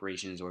like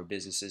corporations or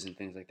businesses and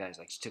things like that. It's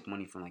like she took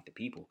money from like the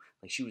people.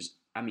 Like she was.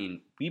 I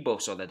mean, we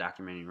both saw that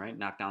documentary, right?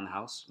 Knock Down the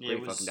House. Yeah,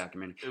 Great fucking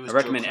documentary. it was I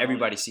recommend Joe Crowley.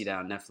 everybody see that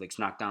on Netflix.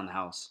 Knock Down the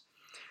House.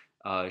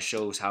 It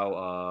shows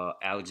how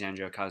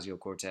Alexandria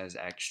Ocasio-Cortez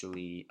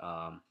actually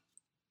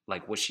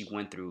like what she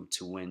went through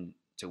to win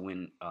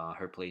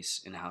her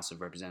place in the House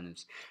of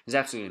Representatives. It's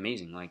absolutely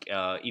amazing. Like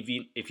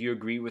if you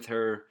agree with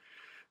her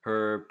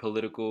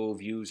political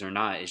views or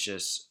not, it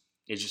just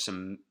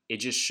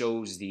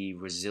shows the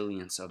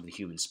resilience of the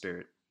human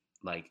spirit.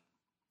 Like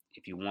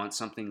if you want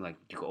something, like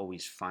you can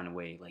always find a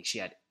way. Like she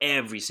had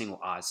every single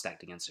odds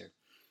stacked against her,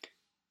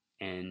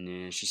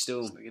 and she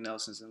still Look at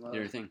Nelson's in love.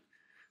 did her thing,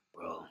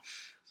 bro.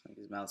 It's like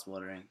his mouth's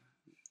watering.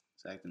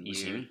 It's acting You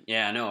see weird. me?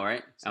 Yeah, I know,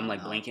 right? It's I'm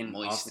like all blinking.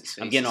 moist, Off. his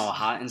I'm face getting is- all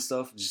hot and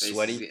stuff, just Face is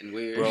sweaty, getting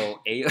weird. bro.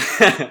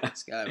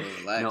 This guy, bro,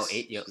 relax. No,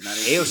 She's not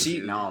into AOC.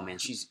 you. No, man,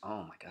 she's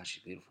oh my god,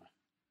 she's beautiful.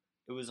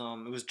 It was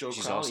Joe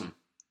She's Crowley. awesome.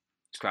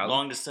 Crowley.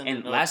 Long descendant.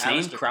 And of last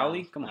name Aleister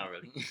Crowley? Come on. Not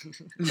really.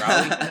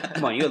 Crowley.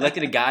 Come on, you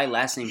elected a guy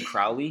last name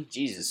Crowley.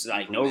 Jesus,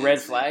 like no red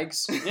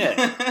flags.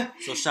 Yeah.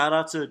 So shout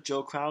out to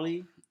Joe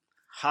Crowley.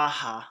 Ha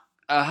ha.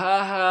 Ha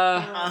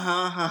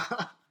ha.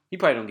 Ha. He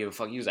probably don't give a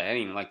fuck. He was like, I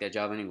didn't even like that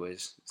job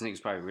anyways. This nigga's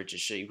probably rich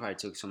as shit. He probably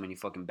took so many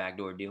fucking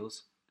backdoor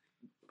deals.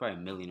 Probably a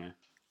millionaire.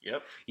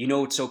 Yep. You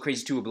know what's so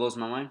crazy too? It blows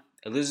my mind.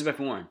 Elizabeth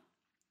Warren,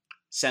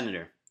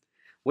 senator.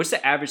 What's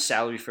the average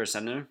salary for a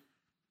senator?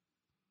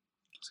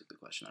 That's a good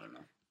question. I don't know.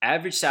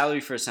 Average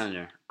salary for a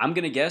senator. I'm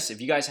gonna guess. If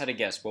you guys had a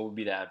guess, what would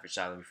be the average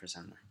salary for a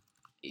senator?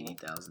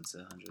 80,000 to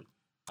 100.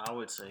 I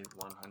would say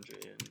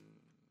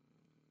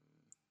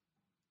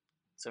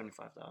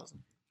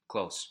 175,000.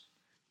 Close.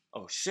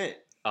 Oh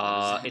shit.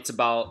 It's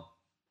about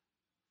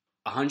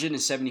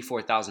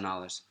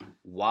 $174,000.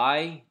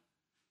 Why?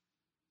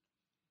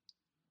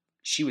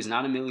 She was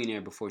not a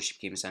millionaire before she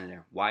became a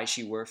senator. Why is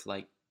she worth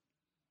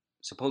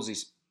supposedly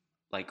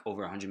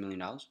over $100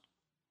 million?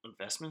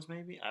 Investments,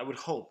 maybe. I would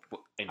hope.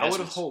 Investments. I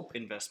would hope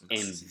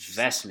investments.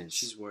 Investments.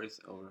 She's worth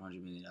over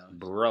 $100 million.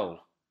 Bro,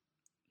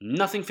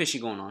 nothing fishy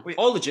going on. Wait.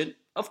 All legit.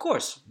 Of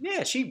course.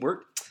 Yeah, she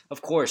worked.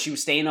 Of course, she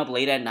was staying up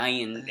late at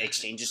night and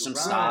exchanging some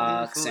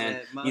stocks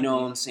and, you know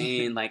what I'm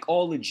saying?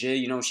 All legit.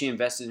 You know, she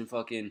invested in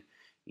fucking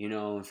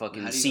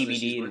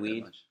CBD and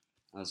weed.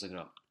 Let's look it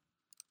up.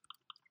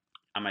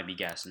 I might be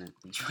gassing it.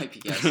 You might be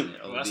guessing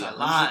it. Well, that's a a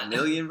lot.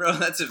 million, bro.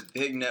 That's a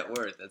big net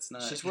worth. That's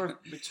not. She's worth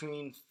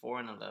between 4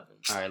 and 11.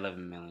 All right,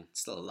 11 million.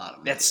 Still a lot of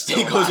money. That's though.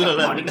 still It goes a with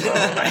lot of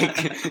 11. money,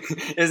 bro.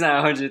 It's not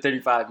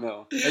 135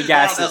 mil.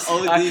 Gas Wow, is. the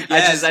OD I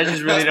gas.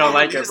 just really don't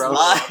like her, bro.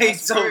 Lied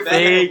so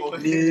Fake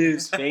bad.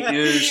 news. Fake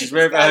news. She's This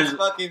worth guy's 100.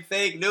 fucking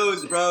fake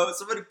news, bro.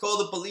 Somebody call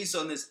the police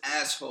on this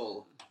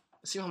asshole.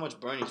 Let's see how much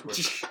Bernie's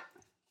worth.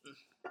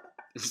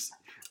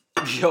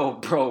 Yo,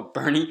 bro,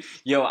 Bernie.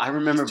 Yo, I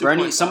remember It's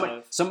Bernie.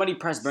 2.5. Somebody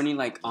pressed Bernie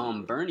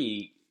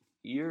Bernie,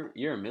 you're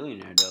a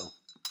millionaire though,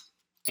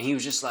 and he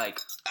was just like,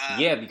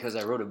 yeah, because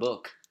I wrote a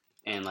book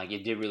and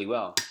it did really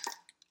well.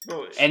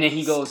 Bro, And then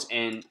he goes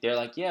and they're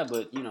like, yeah,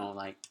 but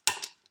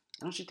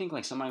don't you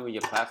think somebody with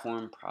your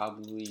platform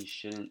probably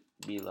shouldn't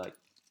be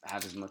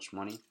have as much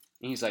money?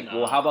 And he's like, No.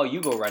 well, how about you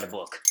go write a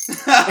book? He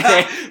said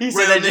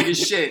that nigga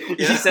shit.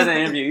 He said that in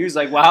an interview. He was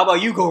like, well, how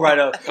about you go write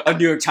a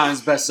New York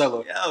Times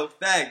bestseller? Yo,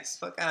 thanks.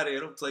 Fuck out of here.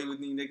 Don't play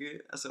with me, nigga.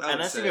 That's what I and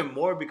would that's say. even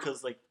more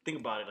because, think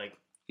about it.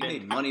 He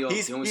made money off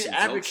He's doing some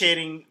dope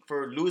advocating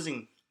for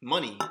losing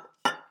money.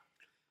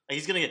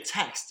 He's gonna get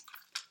taxed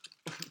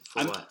shit.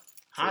 For what?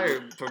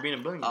 higher for being a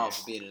billionaire. Oh,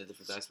 for being in a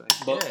different tax bracket.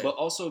 But Yeah. but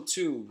also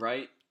too,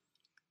 right?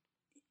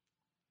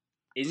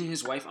 Isn't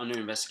his wife under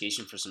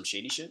investigation for some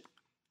shady shit?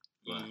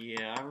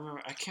 Yeah, I remember.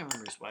 I can't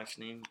remember his wife's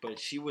name, but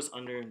she was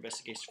under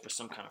investigation for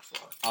some kind of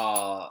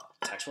fraud.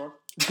 Tax fraud.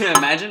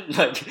 Imagine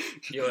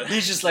Yo.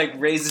 he's just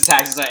raised the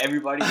taxes on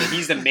everybody, but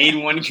he's the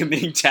main one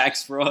committing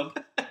tax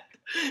fraud.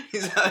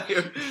 He's out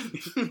here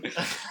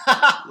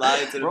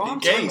lying to the Bro, I'm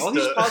people. telling you, all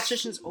these Gangsta.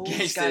 politicians always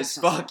Gangsta got as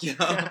something. fuck,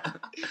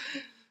 yo.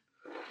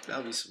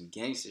 That'll be some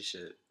gangster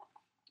shit.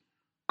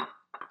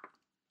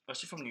 Oh,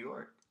 she's from New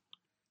York.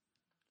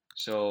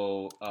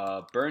 So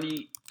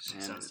Bernie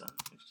Sanders. Sanders.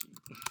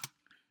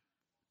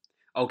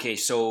 Okay,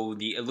 so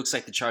it looks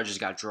like the charges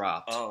got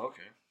dropped. Oh,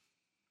 okay.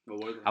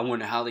 What were I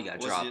wonder how they got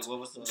dropped. What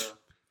was the?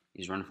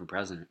 He's running for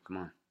president. Come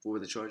on. What were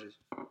the charges?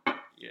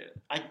 Yeah,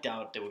 I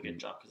doubt they would get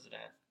dropped because of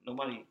that.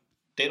 Nobody.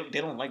 They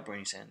don't like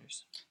Bernie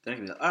Sanders. They're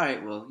gonna be like, all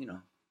right, well,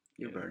 you're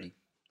Yeah. Bernie.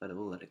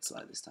 We'll let it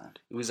slide this time.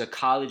 It was a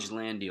college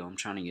land deal. I'm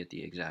trying to get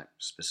the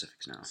exact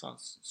specifics now.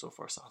 Sounds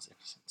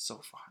innocent. So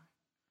far.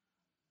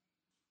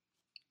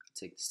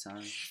 Take this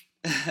time.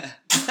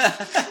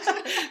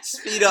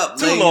 Speed up,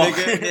 Too lame long.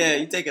 nigga. Yeah,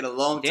 you're taking a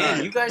long time.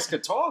 Damn, you guys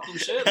could talk and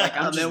shit. I'm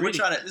Nah, just man, we're reading.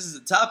 trying to. This is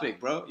a topic,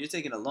 bro. You're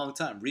taking a long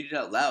time. Read it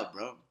out loud,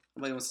 bro.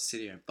 Nobody wants to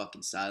sit here in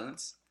fucking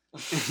silence.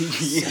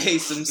 Say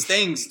some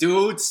things,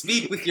 dude.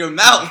 Speak with your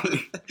mouth.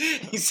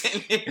 He's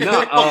sitting here. No,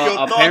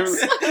 Your apparently-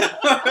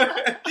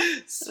 thoughts.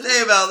 Say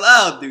them out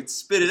loud, dude.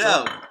 Spit it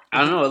out. I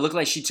don't know. It looked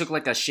like she took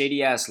a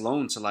shady ass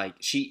loan to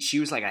she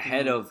was a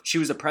head of, she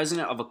was the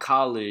president of a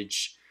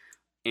college,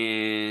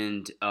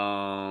 and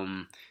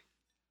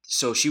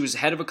so she was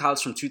head of a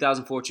college from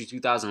 2004 to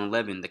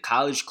 2011. The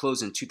college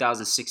closed in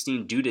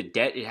 2016 due to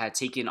debt it had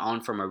taken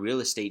on from a real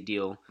estate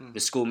deal the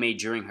school made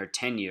during her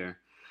tenure.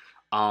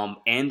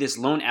 And this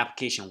loan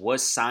application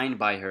was signed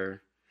by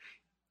her.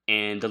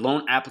 And the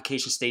loan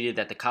application stated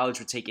that the college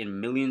would take in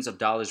millions of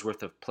dollars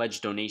worth of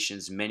pledged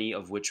donations, many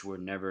of which were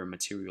never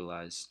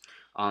materialized.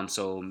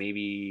 So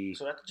maybe.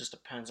 So that just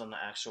depends on the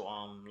actual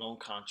loan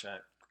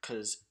contract,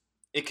 because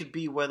it could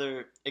be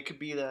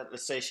that,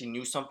 let's say she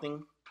knew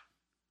something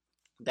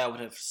that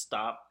would have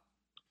stopped.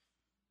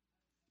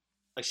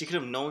 Like, she could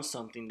have known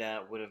something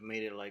that would have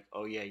made it like,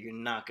 oh yeah, you're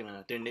not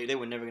gonna. They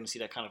were never gonna see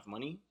that kind of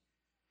money.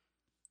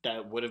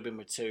 That would have been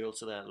material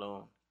to that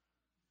loan.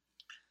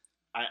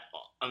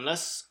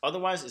 Unless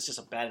otherwise, it's just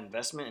a bad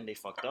investment and they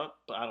fucked up.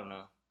 But I don't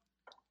know.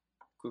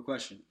 Quick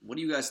question. What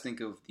do you guys think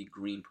of the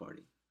Green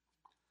Party?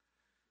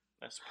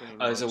 That's pretty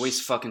much. It's a waste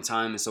of fucking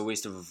time. It's a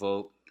waste of a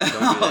vote. Don't do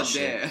that Oh,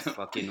 shit. damn.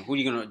 Fucking, who are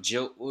you gonna,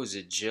 Jill? What was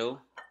it,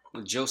 Jill?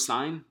 Jill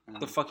Stein?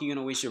 What the fuck are you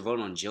gonna waste your vote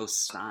on Jill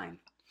Stein?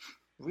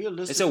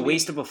 Realistically, It's a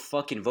waste of a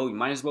fucking vote. You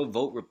might as well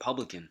vote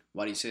Republican.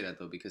 Why do you say that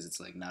though? Because it's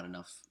like not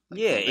enough. Like,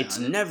 Yeah, vote it's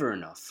behind it? never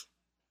enough.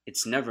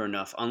 It's never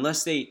enough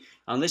unless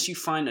you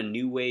find a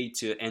new way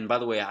to. And by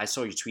the way, I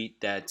saw you tweet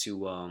that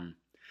to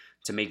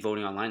make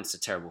voting online. It's a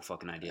terrible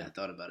fucking Yeah, I idea.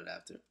 thought about it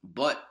after,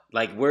 but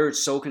Like we're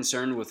so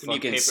concerned with we need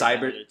fucking paper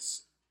cyber.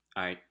 ballots.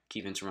 All right,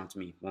 keep interrupting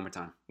me one more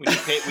time.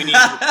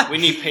 We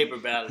need paper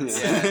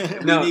ballots. yeah,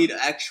 No. we need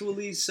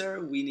actually, sir.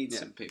 We need Yeah.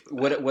 some paper.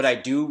 What I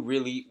do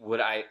really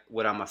what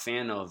I'm a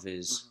fan of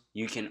is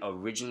you can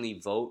originally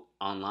vote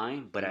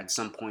online, but at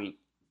some point,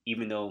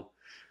 even though,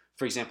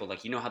 for example,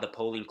 like you know how the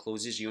polling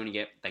closes, you only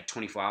get like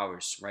 24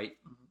 hours, right?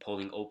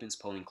 Polling opens,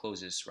 polling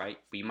closes, right?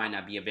 But you might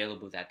not be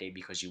available that day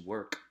because you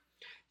work.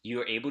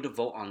 You're able to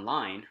vote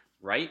online,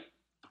 right?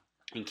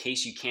 In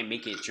case you can't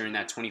make it during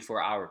that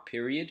 24-hour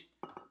period,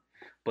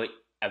 but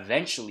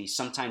eventually,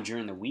 sometime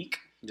during the week,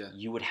 Yeah.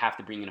 you would have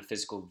to bring in a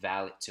physical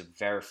ballot to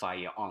verify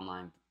your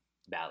online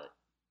ballot.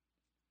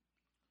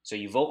 So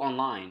you vote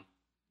online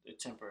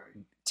Temporary.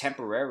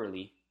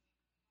 temporarily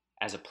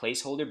as a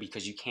placeholder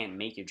because you can't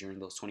make it during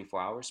those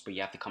 24 hours, but you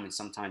have to come in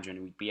sometime during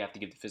the week, but you have to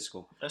give the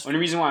physical. That's Only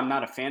reason why I'm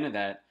not a fan of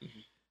that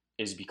Mhm.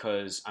 is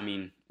because, I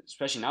mean,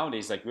 especially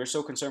nowadays, like we're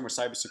so concerned with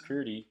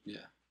cybersecurity.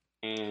 Yeah.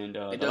 And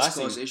It the does last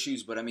cause thing,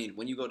 issues, but I mean,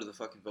 when you go to the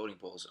fucking voting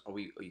polls, are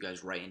you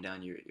guys writing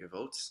down your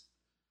votes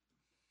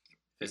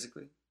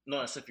physically? No,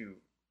 that's if you.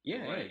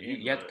 yeah, Right,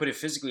 you have to put it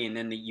physically and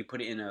then you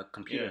put it in a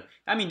computer. Yeah.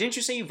 I mean, didn't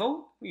you say you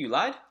vote? You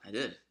lied? I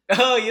did.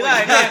 Oh, you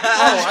lied. Yeah.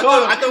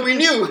 I thought we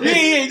knew.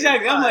 Yeah,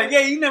 exactly. I'm like, yeah,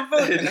 you never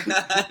voted.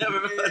 I never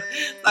voted.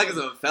 Not because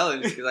I'm a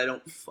felon, just because I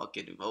don't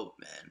fucking vote,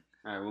 man.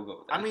 All right, we'll go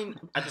with that. I mean,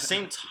 at the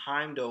same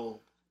time,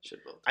 though, Should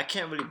vote. I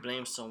can't really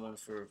blame someone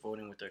for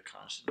voting with their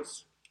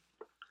conscience.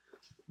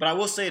 But I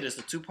will say this: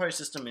 the two-party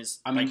system is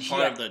like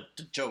part of the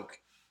joke.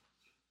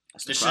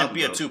 That's There the shouldn't problem,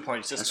 be a bro.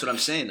 two-party system. That's what I'm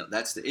saying, though.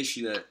 That's the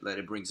issue that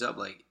it brings up.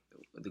 Like,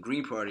 the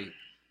Green Party,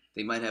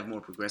 they might have more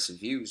progressive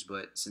views,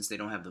 but since they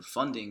don't have the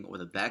funding or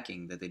the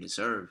backing that they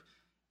deserve,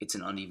 it's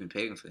an uneven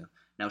playing field.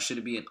 Now, should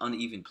it be an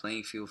uneven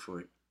playing field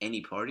for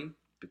any party?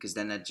 Because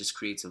then that just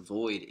creates a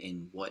void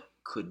in what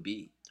could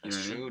be. You That's know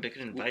what I mean? true. They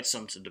could invite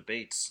some to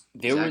debates.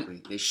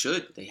 Exactly. They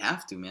should. They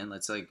have to, man.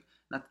 That's like,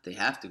 not that they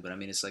have to, but I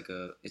mean, it's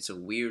a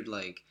weird,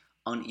 like,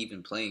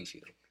 uneven playing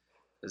field.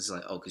 It's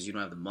like, oh, because you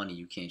don't have the money,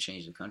 you can't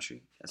change the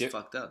country. That's There-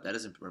 fucked up. That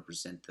doesn't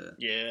represent the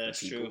Yeah, that's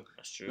people. true.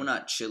 That's true. We're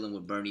not chilling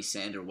with Bernie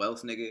Sanders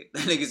wealth, nigga.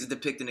 That nigga's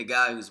depicting a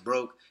guy who's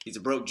broke. He's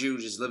a broke Jew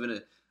just living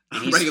a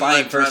and he's regular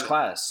flying life, first driving-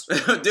 class.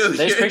 Dude, There's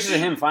you're- pictures of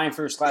him flying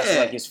first class with Yeah.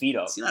 like his feet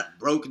up. You're not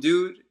broke,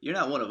 dude. You're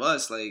not one of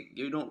us. Like,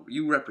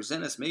 you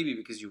represent us maybe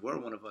because you were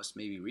one of us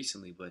maybe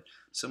recently, but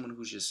someone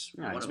who's just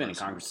No, one he's of been in us.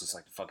 Congress since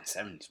like the fucking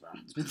 70s, bro.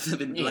 He's been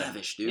living Yeah.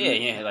 lavish, dude.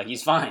 Yeah, like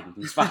he's fine.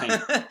 He's fine.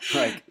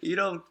 Like, you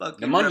don't fucking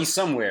the money's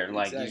somewhere.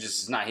 Like, Exactly. you just,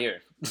 it's not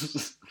here.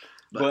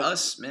 But But-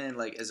 us, man,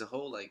 like as a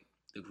whole, like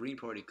the Green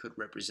Party could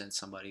represent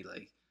somebody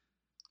like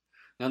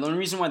Now, the only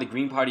reason why the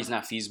Green Party is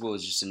not feasible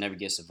is just it never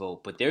gets a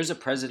vote. But there's a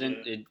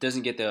president. Yeah. It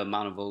doesn't get the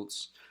amount of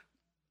votes.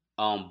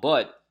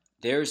 But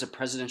there's a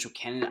presidential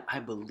candidate, I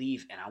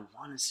believe, and I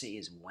want to say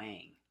is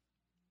Wang.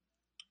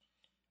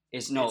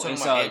 It's You're no, talking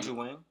it's about Andrew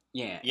Wang?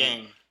 yeah,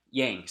 Yang.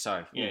 Yang.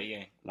 Sorry, Yeah,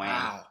 Yang. Wang.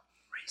 Wow.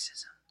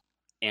 racism.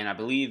 And I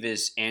believe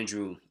is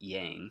Andrew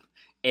Yang.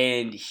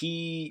 And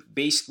he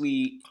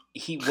basically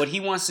what he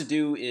wants to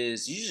do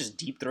is you just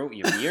deep throat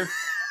your beer.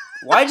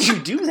 Why did you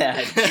do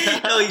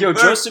that? No, you Yo,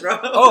 burped, Joseph. bro.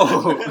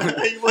 Oh,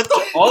 What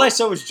the all I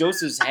saw was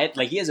Joseph's head.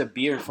 Like he has a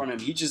beer in front of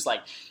him. He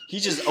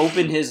just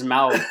opened his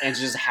mouth and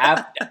just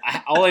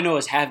all I know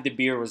is half the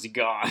beer was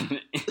gone.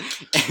 And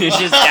it's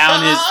just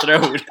down his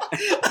throat.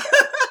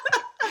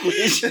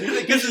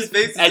 Because his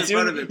face is And in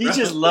front of dude, it, he bro.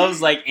 just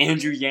loves like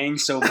Andrew Yang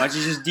so much.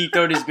 He just deep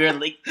throated his beer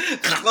like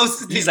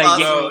Close to he's the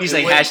like possible. he's It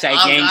like wouldn't- hashtag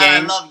Oh, gang God,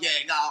 gang. I love Yang.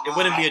 Oh, It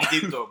wouldn't be a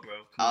deep throat, bro.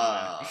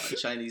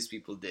 Chinese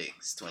people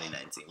digs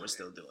 2019. We're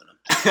still doing them.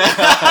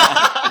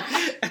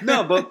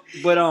 No, but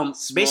Small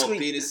basically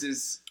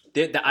penises.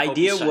 the I hope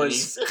idea he's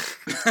was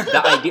Chinese.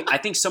 the idea. I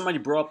think somebody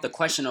brought up the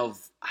question of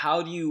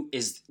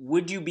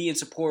would you be in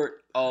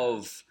support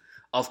of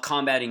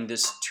combating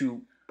this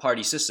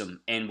two-party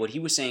system? And what he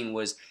was saying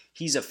was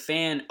he's a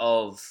fan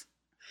of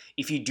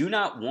if you do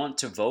not want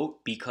to vote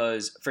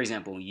because, for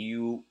example,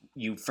 you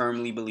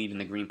firmly believe in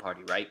the Green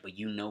Party, right? But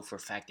you know for a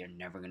fact they're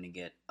never going to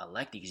get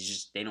elected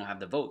because they don't have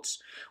the votes.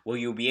 What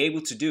you'll be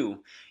able to do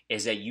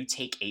is that you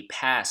take a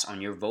pass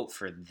on your vote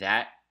for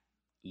that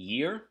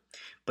year,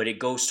 but it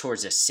goes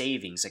towards a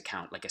savings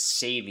account, like a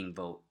saving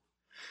vote.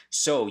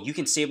 So you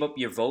can save up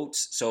your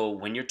votes. So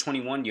when you're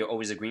 21, you're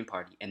always a Green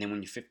Party. And then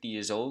when you're 50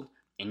 years old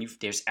and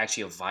there's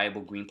actually a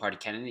viable Green Party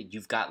candidate,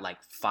 you've got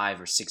like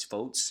 5 or 6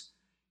 votes.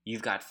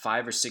 You've got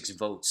 5 or 6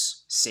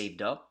 votes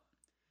saved up.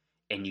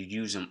 And you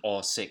use them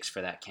all 6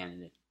 for that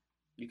candidate.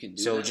 You can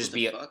do So that. it'd just What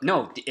be the fuck?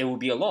 no. It would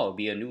be a law. It would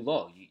be a new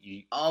law.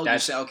 Oh,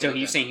 That's, you say okay. so okay.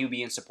 he's saying he'll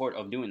be in support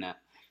of doing that.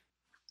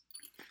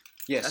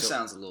 Yeah. that so,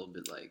 sounds a little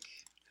bit like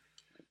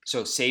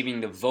so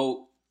saving the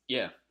vote.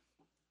 Yeah.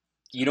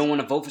 you don't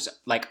want to vote for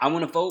like I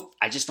want to vote.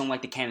 I just don't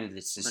like the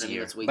candidates this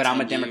year. But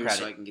I'm a Democrat.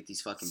 So I can get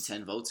these fucking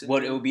 10 votes.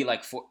 What it would be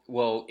like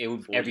it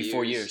would every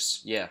 4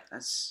 years. Yeah.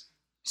 That's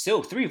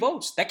still 3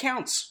 votes. That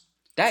counts.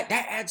 That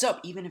adds up,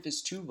 even if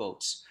it's 2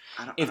 votes.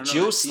 If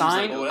Jill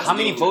Stein, how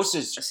many votes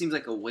is? That seems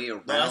like a way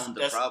around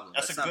the problem.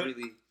 That's not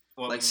really.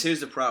 Well, like,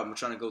 here's the problem. We're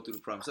trying to go through the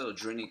problem. Instead of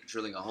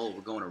drilling a hole,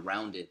 we're going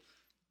around it.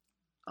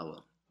 Oh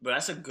well. But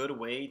that's a good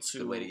way to.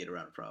 Good way to get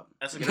around a problem.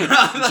 That's a good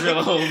good drill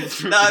a hole.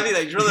 No, I mean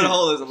like drilling a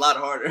hole is a lot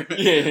harder.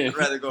 Yeah. I'd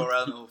rather go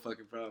around the whole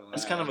fucking problem.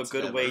 That's kind of a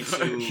good way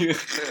to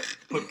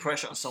put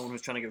pressure on someone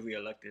who's trying to get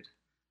reelected.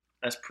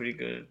 That's pretty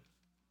good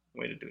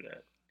way to do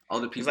that.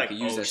 Other people like, can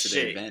use that to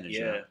their shit, advantage. yeah.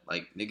 You know?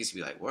 Like niggas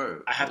be like,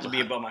 "Word, I have to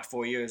be about my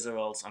 4 years, or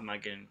else I'm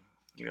not getting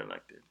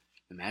reelected."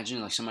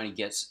 Imagine like somebody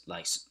gets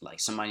like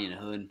somebody in the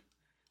hood,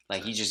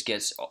 like he just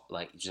gets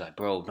like just like,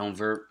 bro, don't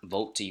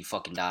vote till you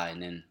fucking die,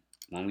 and then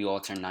when we all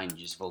turn 90,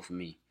 just vote for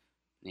me.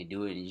 And they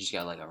do it, and you just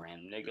got like a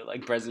random nigga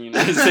like president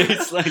of the United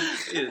States, like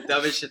yeah, the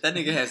dumbest shit. That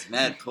nigga has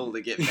mad pull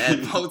to get mad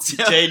votes.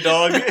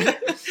 J-Dog.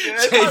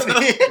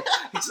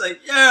 He's like,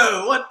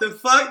 yo, what the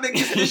fuck,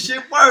 nigga? This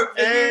shit work.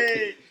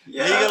 Hey,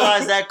 yeah.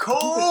 legalize that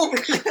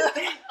coke.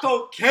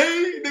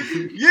 Cocaine,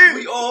 nigga. Yeah,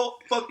 we all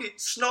fucking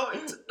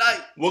snorting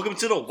tonight. Welcome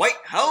to the White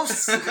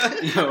House.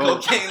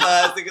 Cocaine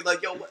lies, niggas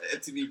like, yo,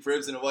 MTV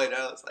Cribs in the White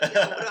House. Like,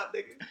 yo, what up,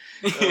 nigga?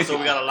 So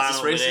we got a line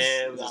over racist?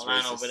 there. We got Is a this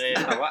line racist? over there.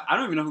 I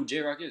don't even know who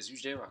J-Rock is.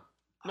 Who's J-Rock?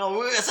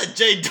 No, that's a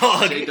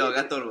J-Dog. J-Dog,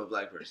 I thought of a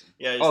black person.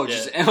 Yeah.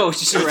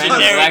 Just a random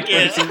black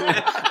person.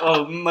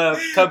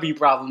 Could be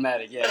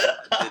problematic. Yeah.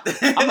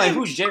 I'm like,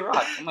 who's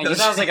J-Rock? I'm like, he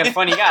sounds like a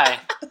funny guy.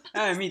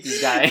 I didn't meet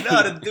this guy.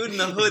 No, the dude in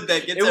the hood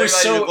that gets it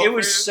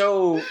was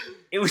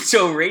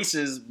so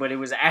racist, but it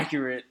was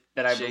accurate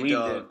that I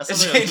believed it.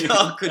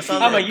 J-Dog could be.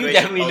 I'm like, you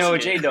definitely know a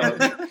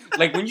J-Dog.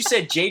 Like when you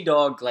said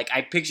J-Dog, like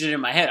I pictured it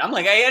in my head. I'm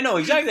like, I know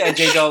exactly how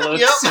J-Dog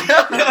looks. Yep.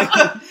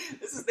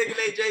 This is nigga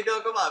named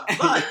J-Dog. Come on,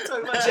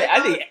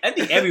 I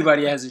think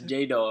everybody has a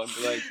J-Dog.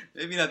 Like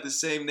maybe not the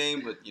same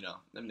name, but you know,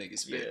 them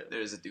niggas fit. Yeah.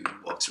 There's a dude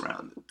who walks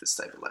around this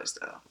type of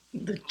lifestyle.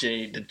 The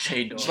J-Dog.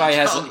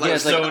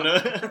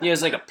 He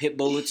has like a pit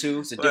bull or two.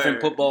 It's a different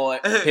pit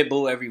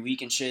bull every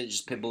week and shit.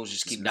 Just pit bulls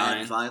just keep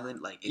dying.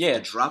 Violent. Like at the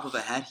drop of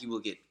a hat, he will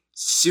get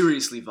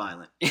seriously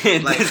violent.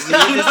 Like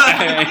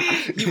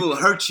he will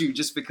hurt you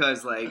just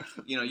because, like,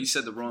 you know, you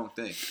said the wrong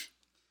thing.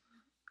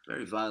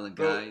 Very violent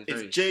guy. Bro,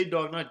 it's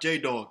J-Dog, not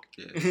J-Dog.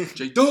 Yeah.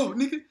 J-Dog,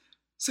 nigga.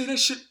 Say that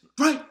shit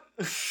right.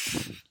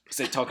 Is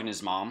they talking to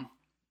his mom?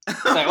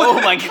 It's like,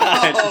 oh my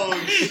god.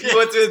 He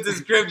went to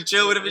his crib to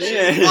chill with him and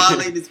shit. He's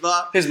violating his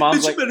mom. His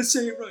mom's like, you better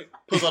say it right.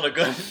 Pulls out a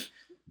gun.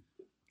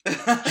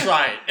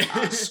 Try it.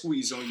 I'll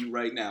squeeze on you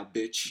right now,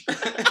 bitch.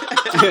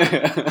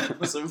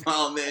 With some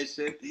mom man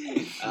shit.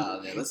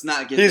 Oh man, let's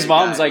not get his that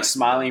mom's guy like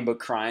smiling but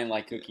crying,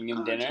 like cooking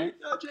him dinner.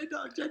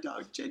 J-Dog. I'm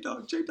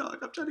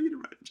trying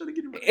to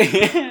get it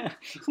right.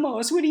 Come on,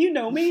 what do you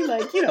know me?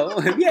 Like, you know,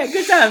 we had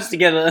good times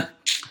together.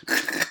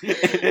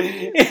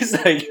 It's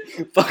like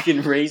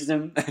fucking raised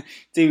him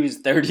till he was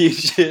 30 and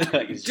shit.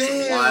 Like, it's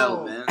just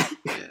wild, man.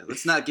 Yeah,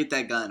 let's not get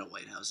that guy in the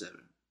White House ever.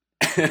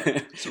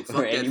 So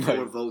fuck that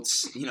 4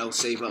 votes, you know,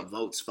 save up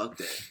votes. Fuck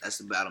that. That's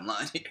the bottom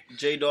line here.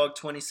 J-Dog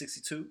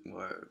 2062.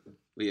 Word.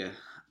 But yeah,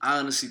 I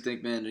honestly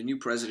think, man, the new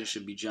president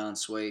should be John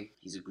Sway.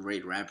 He's a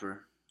great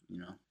rapper.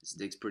 You know, his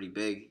dick's pretty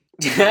big.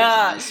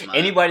 Nice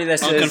anybody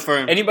says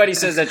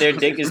that their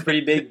dick is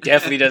pretty big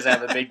definitely doesn't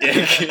have a big dick.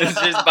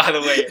 It's just, by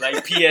the way,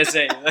 like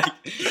PSA. Like,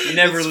 you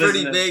never it's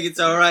pretty big. It's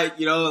all right.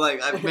 You know,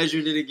 like I've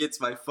measured it against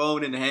my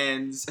phone and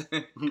hands.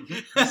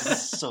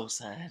 So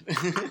sad.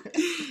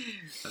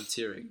 I'm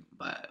tearing.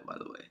 By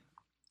the way,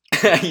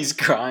 he's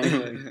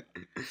crying.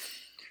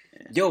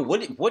 Yo,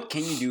 what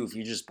can you do if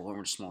you're just born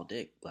with a small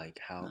dick?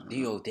 Like how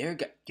there are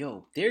guys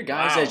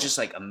that are just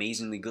like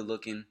amazingly good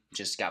looking,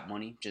 just got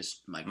money,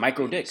 just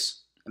micro dicks.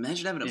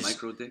 Imagine having a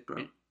micro dick,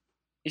 bro.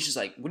 It's just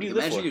like, what do you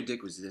live for? Imagine your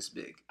dick was this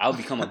big. I'll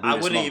become a Buddhist I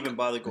wouldn't monk. even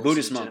bother going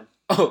Buddhist to the monk. gym.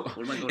 Oh,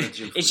 what am I going to the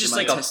gym for? It's just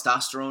my like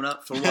testosterone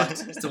up for what?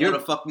 To want to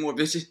fuck more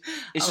bitches?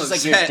 It's just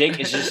like your dick.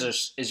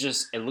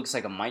 It looks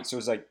like a mic, so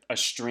it's like a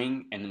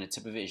string, and then the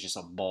tip of it is just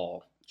a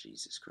ball.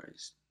 Jesus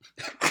Christ.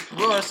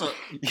 Bro, that's you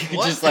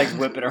just like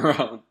whip it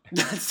around.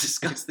 That's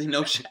disgusting.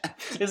 No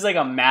shaft. It's like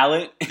a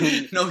mallet.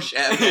 No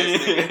shaft.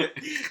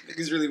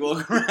 Niggas really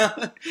walking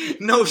around.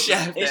 No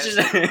shaft. It's just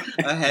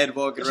a head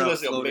walking around.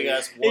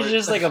 It's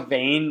just like a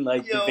vein,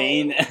 like the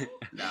vein.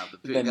 Nah,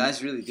 but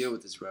guys really deal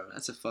with this, bro.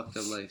 That's a fucked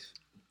up life.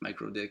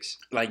 Micro dicks.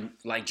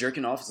 Like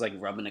jerking off is like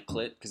rubbing a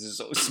clit because it's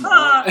so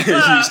small. You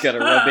just gotta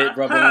rub it.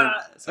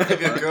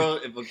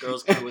 If a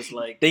girl's clit was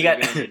like they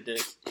got your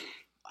dick.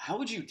 How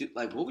would you do?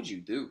 Like, what would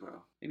you do, bro?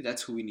 Maybe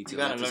that's who we need to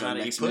learn how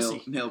to eat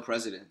pussy. Male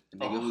president, a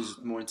nigga who's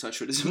more in touch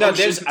with his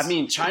emotions. emotions.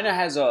 No, China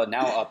has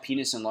now a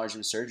penis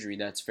enlargement surgery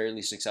that's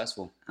fairly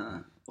successful.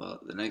 Well,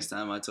 the next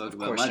time I talk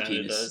about my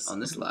penis on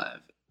this live,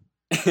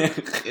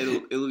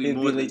 It'll be It'd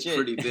more be than legit.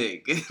 pretty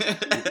big.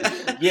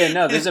 Yeah,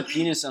 no, there's a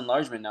penis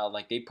enlargement now.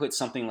 Like they put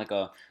something like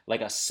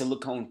a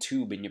silicone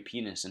tube in your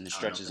penis and it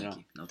stretches it no, out.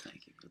 thank you. No,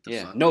 thank you. What the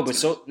Yeah, fuck? no, but That's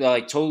so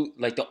like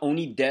the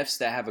only deaths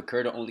that have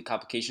occurred, the only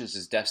complications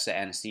is deaths to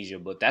anesthesia.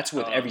 But that's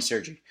with every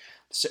surgery.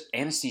 So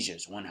anesthesia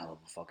is one hell of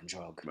a fucking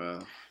drug. bro.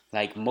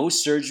 Like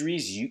most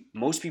surgeries,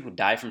 most people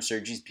die from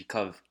surgeries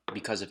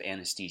because of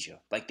anesthesia.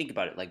 Like think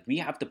about it. Like we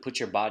have to put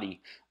your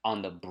body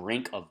on the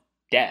brink of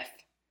death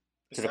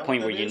to the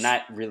point where you're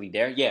not really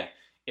there. Yeah,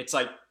 it's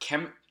like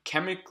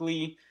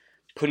chemically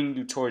putting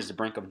you towards the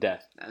brink of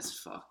death. That's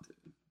fucked.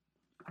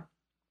 Dude.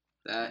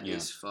 That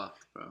is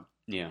fucked, bro.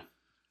 Yeah.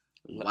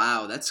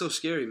 Wow, that's so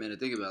scary, man. To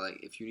think about, like,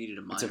 if you needed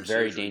a minor It's a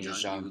very surgery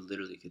dangerous done, job. you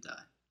literally could die.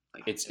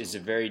 Like, It's a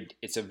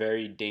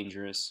very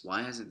dangerous.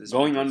 Why hasn't this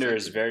Going been under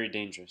is perfected? very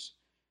dangerous.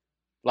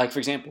 Like for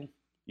example,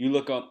 you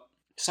look up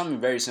something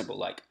very simple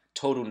like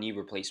total knee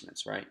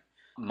replacements, right?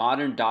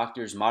 Modern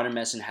doctors, modern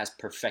medicine has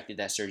perfected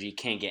that surgery. It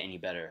can't get any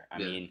better. I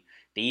mean,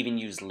 they even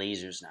use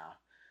lasers now.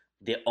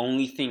 The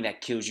only thing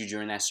that kills you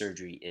during that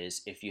surgery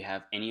is if you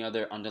have any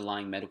other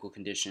underlying medical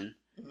condition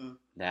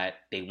that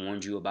they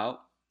warned you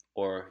about,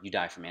 or you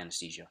die from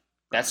anesthesia.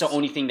 That's the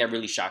only thing that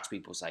really shocks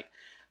people. It's like,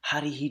 how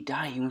did he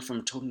die? He went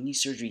from total knee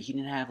surgery. He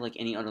didn't have like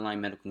any underlying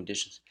medical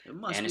conditions. It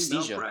must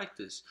Anesthesia. be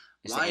malpractice.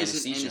 It's Why the isn't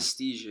anesthesia.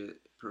 anesthesia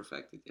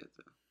perfected yet,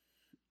 though?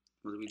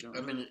 What are we doing?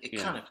 I mean, it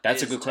Yeah, kind of.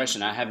 that's a good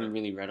question. I haven't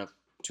really read up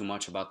too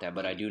much about that,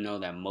 but I do know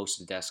that most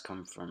of the deaths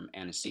come from It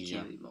anesthesia.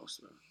 can't be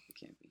most, bro. It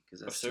can't be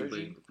because that's Of too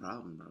surgery? big of a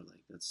problem, bro. Like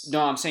that's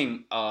No, I'm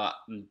saying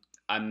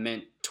I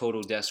meant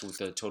total deaths with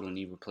a total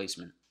knee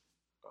replacement.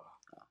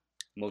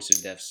 Most of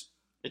the deaths.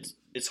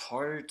 It's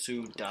harder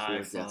to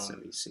die 4 deaths from.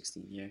 every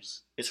 16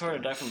 years. It's harder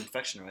to die from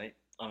infection, right?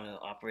 On an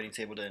operating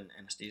table than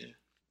anesthesia.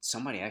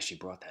 Somebody actually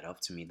brought that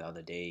up to me the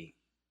other day.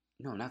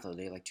 No, not the other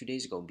day, like 2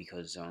 days ago,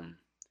 because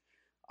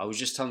I was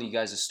just telling you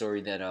guys a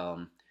story that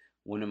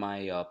one of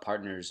my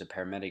partners, a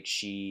paramedic,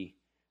 she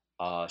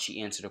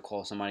answered a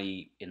call.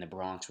 Somebody in the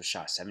Bronx was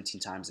shot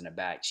 17 times in the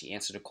back. She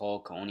answered a call,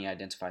 could only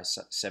identify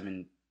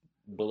 7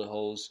 bullet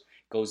holes,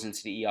 goes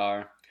into the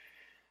ER.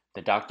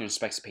 The doctor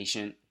inspects the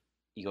patient.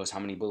 He goes, how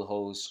many bullet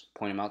holes?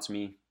 Point them out to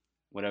me,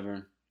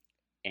 whatever.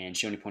 And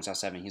she only points out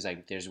 7. He's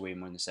like, there's way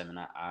more than 7.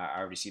 I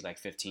already see like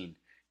 15.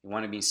 It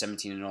wound up being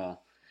 17 in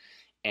all.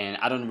 And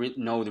I don't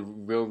know the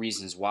real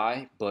reasons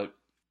why, but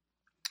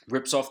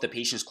rips off the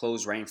patient's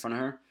clothes right in front of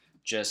her,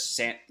 just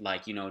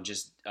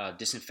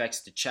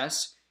disinfects the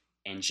chest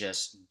and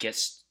just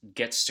gets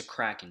to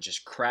crack and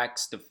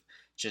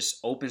just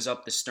opens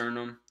up the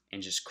sternum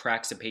and just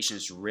cracks the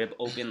patient's rib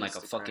open like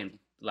a fucking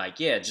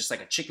just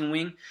like a chicken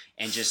wing,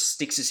 and just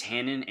sticks his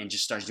hand in and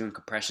just starts doing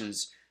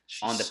compressions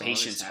on the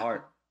patient's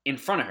heart in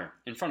front of her.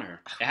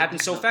 It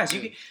happened so fast.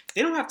 They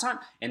don't have time,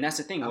 and that's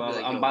the thing. Well,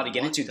 I'm about to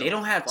get into. They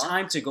don't have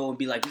time to go and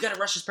be like, we gotta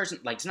rush this person.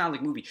 Like it's not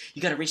like a movie.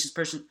 You gotta race this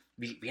person.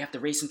 We have to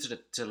race him to the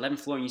 11th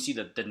floor, and you see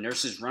the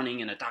nurses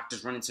running and the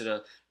doctors running to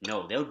the.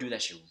 No, they'll do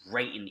that shit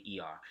right in the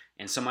ER.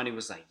 And somebody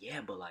was like,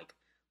 yeah, but like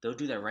they'll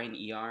do that right in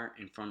the ER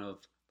in front of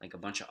like a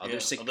bunch of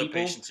other sick people.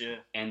 Patients, yeah.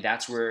 And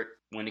that's where,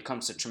 when it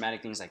comes to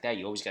traumatic things like that,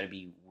 you always got to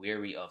be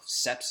wary of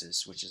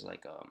sepsis, which is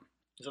like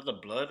Is that the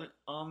blood?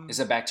 it's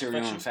a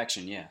bacterial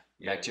infection. Yeah,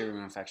 Yeah.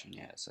 bacterial infection.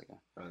 Yeah, it's like a.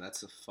 Bro,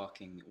 that's the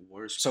fucking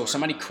worst. So part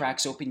somebody about it.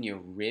 cracks open your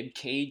rib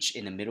cage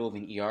in the middle of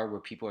an ER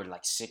where people are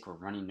like sick or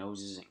running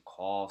noses and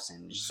coughs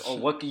and just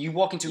what you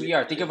walk into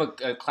ER. Think of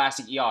a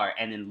classic ER,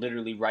 and then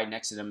literally right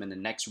next to them in the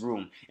next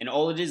room, and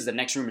all it is, the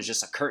next room is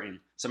just a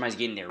curtain. Somebody's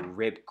getting their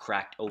rib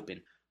cracked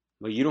open,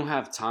 but you don't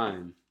have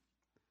time.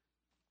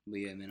 But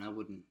yeah, man, I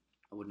wouldn't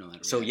know how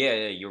to. So react.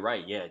 yeah, you're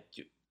right. Yeah,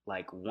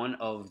 like one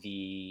of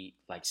the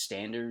like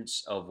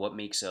standards of what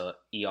makes a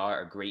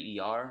ER a great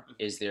ER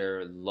is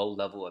their low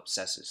level of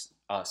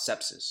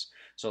sepsis.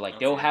 So like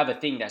they'll have a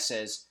thing that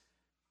says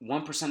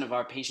 1% of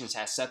our patients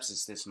had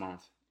sepsis this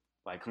month.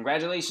 Like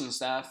congratulations,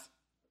 staff.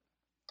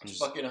 It's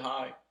fucking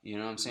high. You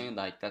know what I'm saying?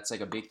 Like that's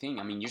like a big thing.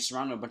 I mean, you're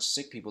surrounded with a bunch of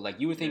sick people. Like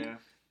you would think. Yeah.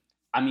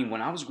 I mean,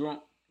 when I was growing.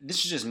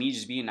 This is just me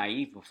just being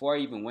naive. Before I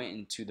even went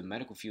into the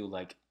medical field,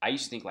 like I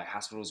used to think like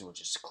hospitals were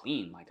just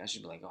clean. Like I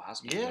should be like, oh,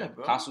 hospitals,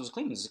 bro. Hospitals are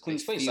clean. It's the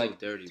cleanest place. Like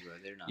dirty, bro.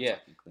 They're not Yeah.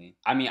 fucking clean.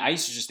 I mean, I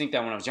used to just think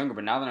that when I was younger,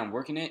 but now that I'm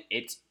working it,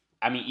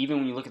 I mean, even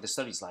when you look at the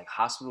studies, like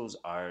hospitals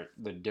are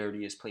the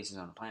dirtiest places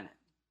on the planet.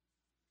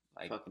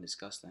 Like, Fucking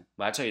disgusting.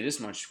 but I tell you this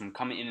much: from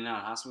coming in and out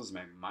of hospitals,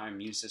 my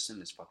immune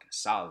system is fucking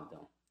solid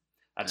though.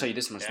 I tell you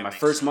this much: That my makes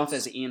first sense. month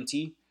as an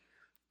EMT,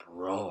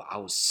 I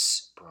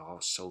was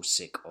so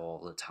sick all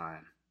the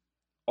time.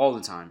 All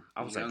the time.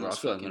 I was like, bro, I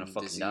feel like I'm gonna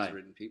fucking die.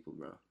 Disease-ridden people,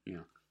 bro.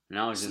 And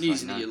I was just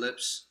Sneezing like, to nah. your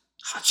lips.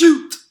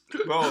 Shoot!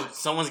 Bro,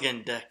 someone's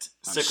getting decked.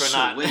 I'm Sick or shit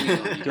not. waiting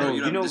on you, bro. Yo,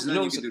 you know- there's you know nothing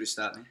you what's- can do to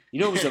stop me.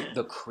 You know what was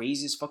the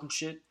craziest fucking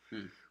shit?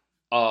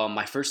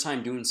 My first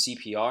time doing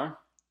CPR,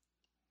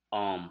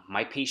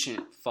 my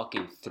patient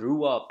fucking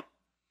threw up.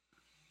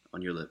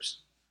 On your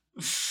lips.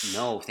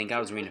 No, thank God I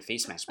was wearing a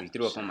face mask, but he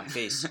threw up on my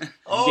face.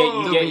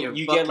 Oh,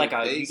 You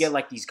get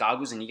like these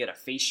goggles and you get a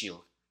face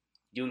shield.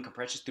 doing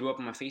compressions, threw up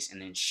in my face, and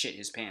then shit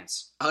his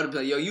pants. I would be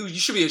like, yo, you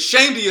should be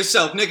ashamed of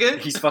yourself, nigga.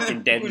 He's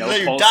fucking dead. No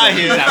Let you pulse. die he's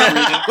here. not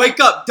breathing. Wake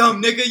up,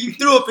 dumb nigga. You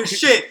threw up his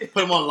shit.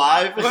 Put him on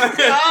live. Look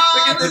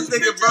at this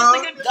nigga,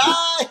 bro. This nigga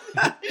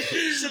die.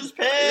 Shit his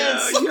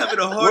pants. Yo, you having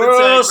a heart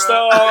World attack,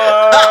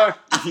 bro.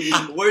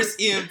 star. Worst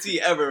EMT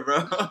ever,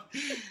 bro.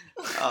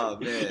 Oh,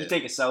 You man.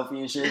 take a selfie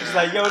and shit. It's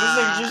like, yo, this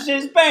nigga just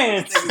shit his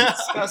pants. It's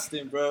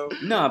disgusting, bro.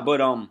 Nah,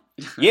 but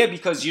yeah,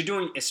 because you're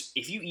doing.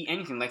 If you eat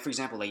anything, like for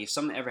example, like if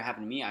something ever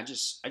happened to me, I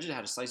just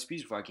had a slice of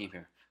pizza before I came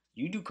here.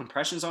 You do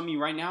compressions on me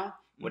right now,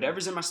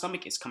 whatever's in my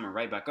stomach is coming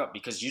right back up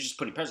because you're just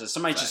putting pressure.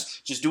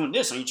 Somebody's just doing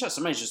this on your chest.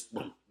 Somebody's just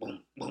boom, boom,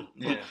 boom,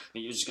 boom. Yeah.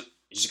 And it's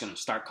just gonna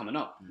start coming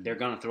up. They're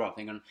gonna throw up.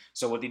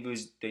 So what they do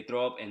is they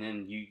throw up and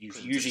then you Put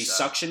it to usually the side.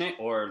 suction it,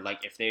 or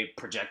like if they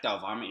projectile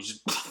vomit, it's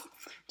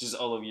just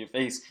all over your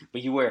face.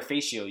 But you wear a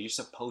face shield. You're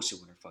supposed to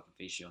wear a fucking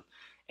face shield.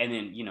 And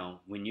then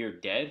when you're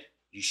dead,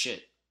 you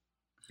shit.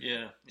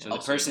 Yeah. So Oh,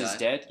 the so you person's die?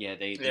 dead,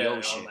 they Yeah, owe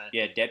oh, shit. man.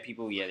 Yeah, dead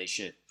people, they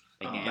shit.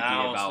 Like they empty their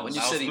Bowels, bowels. When you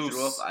Mouse said he loose.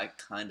 threw up, I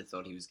kind of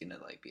thought he was gonna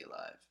like be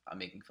alive. I'm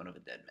making fun of a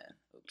dead man.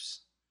 Oops.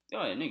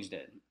 Oh yeah, nigga's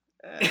dead.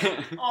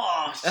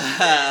 Oh,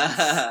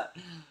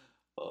 shit.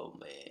 Oh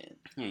man.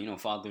 Yeah,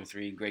 Father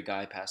 3, great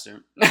guy,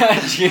 pastor. Oh,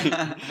 he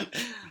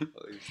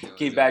was doing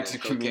Came a back to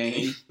little the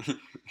community.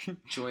 cocaine.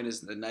 Join us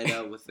the night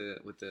out with his.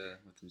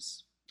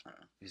 I don't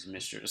know. His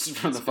mistress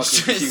from the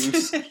fucking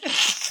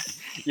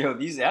pews. Yo,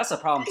 that's a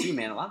problem too,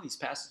 man. A lot of these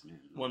pastors, man.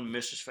 One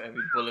mistress for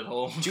every bullet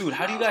hole. Dude,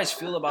 how do you guys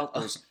feel about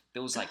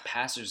those like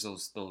pastors,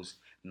 those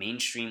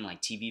mainstream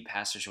like TV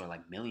pastors who are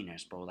like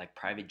millionaires, bro, like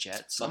private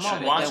jets? My and mom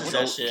shit like watches that?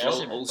 that shit. That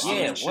shit Osteen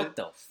Yeah, and shit. what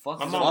the fuck?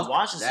 My is mom that?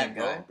 watches that him,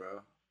 guy, bro. bro.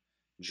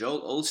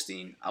 Joel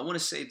Osteen. I want to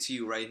say to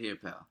you right here,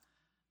 pal.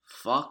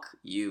 Fuck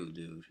you,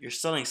 dude. You're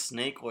selling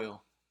snake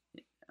oil.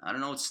 I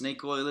don't know what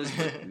snake oil is,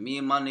 but me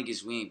and my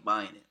niggas, we ain't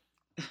buying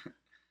it.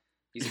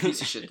 He's a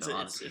piece of shit, It's though, a,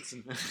 honestly.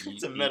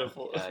 it's a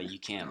metaphor. You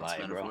can't No, it's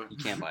buy it, bro. metaphor. You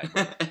can't buy it,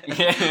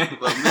 bro.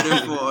 But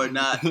metaphor or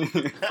not,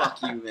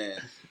 fuck you, man.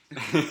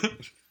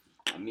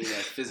 I mean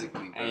that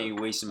physically, bro. I ain't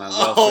wasting my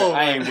Oh welfare. my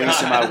I ain't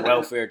wasting my God.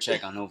 welfare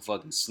check on no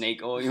fucking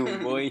snake oil,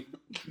 boy.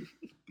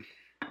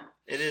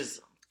 It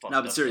is. fucked No,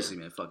 up, but seriously,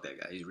 man, fuck that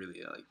guy. He's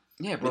really like.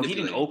 Yeah, bro. He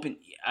didn't Manipulating. open.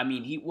 I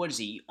mean, he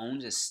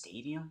owns a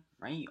stadium,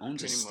 right? He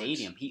owns Pretty a much.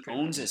 stadium. He Pretty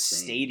owns a insane.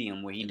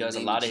 stadium where he in the does a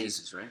name lot of of his.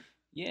 Jesus, right?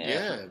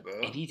 Yeah. bro.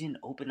 And he didn't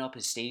open up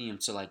his stadium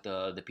to like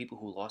the people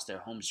who lost their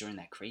homes during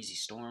that crazy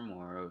storm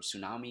or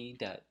tsunami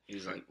that He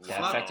was like, that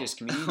Wow. affected his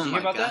community. Oh Did you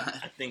hear my about that?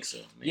 God. I think so.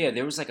 maybe. Yeah,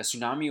 there was like a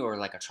tsunami or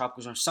like a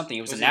tropical storm, something.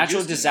 It was Was a it natural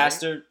Houston,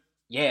 disaster.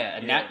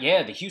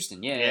 Yeah, the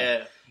Houston. Yeah,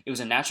 Yeah. It was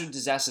a natural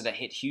disaster that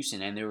hit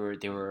Houston, and there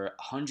were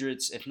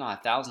hundreds, if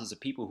not thousands, of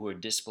people who were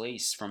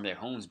displaced from their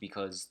homes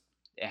because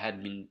it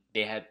had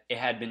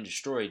been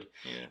destroyed,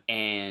 Yeah.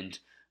 and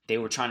they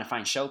were trying to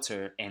find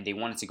shelter, and they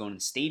wanted to go to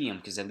the stadium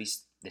because at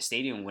least the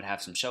stadium would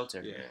have some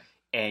shelter. Yeah.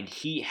 And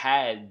he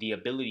had the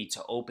ability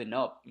to open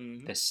up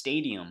Mhm. the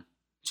stadium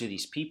to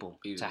these people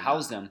He to was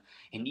house not. them,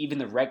 and even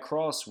the Red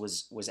Cross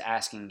was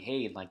asking,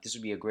 hey, like this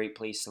would be a great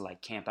place to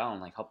like camp out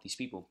and like help these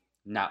people,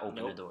 not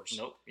open the doors.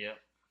 Nope. Yeah.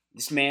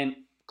 This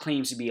man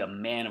claims to be a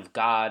man of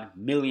God,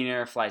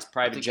 millionaire, flies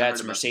private think I heard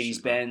jets, about this Mercedes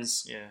shit, bro.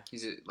 Benz. Yeah.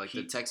 He's like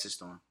the Texas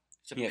storm.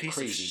 It's a Yeah, piece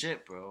crazy. of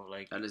shit, bro.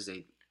 Like That is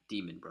a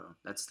demon, bro.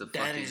 That's the that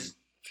fucking. is.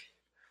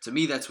 To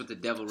me, that's what the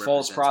devil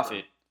False represents,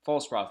 prophet. bro.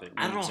 False prophet.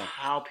 I don't know 100%.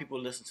 how people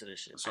listen to this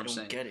shit. That's I what I'm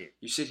don't saying. get it.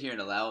 You sit here and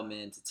allow a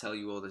man to tell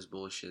you all this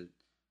bullshit,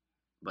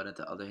 but at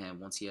the other hand,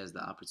 once he has the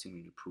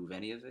opportunity to prove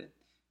any of it,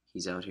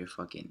 he's out here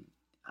fucking.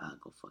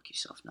 Go fuck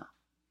yourself now.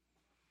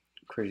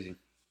 Crazy.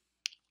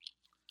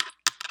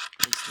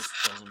 It just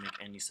doesn't make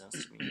any sense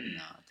to me.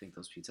 Nah, I think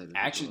those type of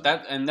Action people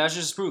are- that's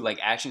just proof. Like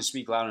actions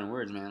speak louder than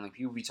words, man. Like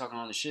people be talking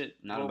all this shit,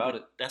 not Bro, about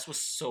but it. That's what's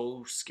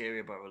so scary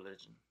about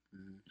religion.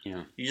 Mhm.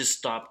 Yeah. You just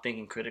stop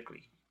thinking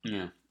critically.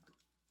 Yeah.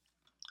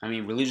 I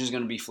mean, religion's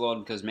gonna be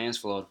flawed because man's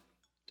flawed.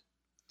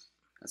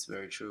 That's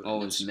very true.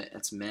 Always.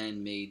 That's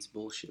man-made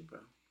bullshit, bro.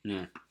 Yeah. You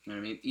know what I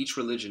mean? Each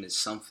religion is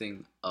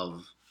something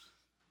of.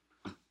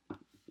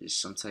 Is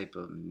some type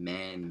of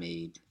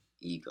man-made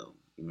ego.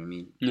 You know what I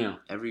mean? Yeah.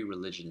 Every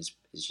religion is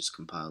just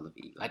compiled of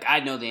ego. Like I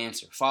know the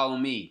answer. Follow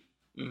me.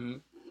 Mm-hmm.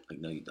 Like,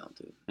 no, you don't,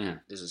 dude. Yeah.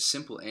 There's a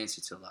simple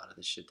answer to a lot of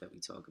the shit that we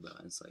talk about.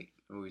 And it's like,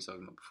 what we were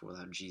talking about before,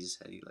 how Jesus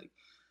had,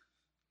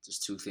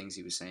 just two things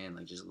he was saying,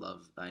 like, just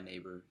love thy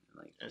neighbor, and,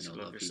 like, Just love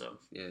people. yourself.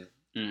 Yeah.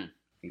 Mm. I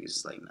think it's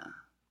just like,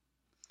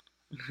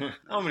 nah. I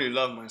don't really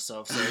love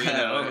myself, so you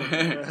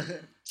know.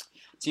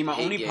 See, my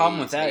Hate only problem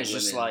with gays, that hate is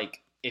just women.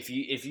 like if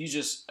you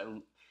just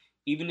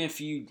even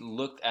if you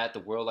looked at the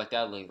world like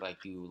that,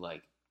 like you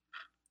like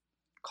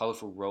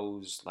colorful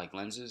rose like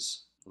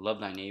lenses,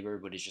 love thy neighbor,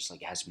 but it's just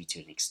like it has to be to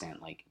an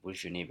extent. Like, what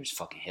if your neighbor's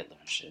fucking Hitler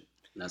and shit?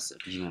 That's it.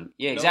 You know,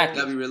 yeah, No, exactly.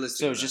 Gotta be realistic.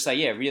 So it's about just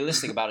like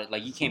realistic about it.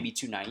 Like you can't be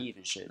too naive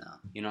and shit. it. No.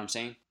 You know what I'm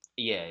saying?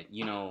 Yeah,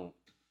 you know.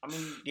 I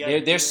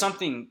mean, There's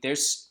something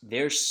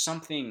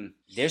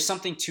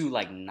to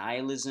like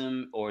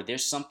nihilism, or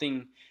there's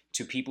something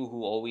to people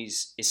who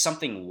always is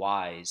something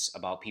wise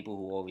about people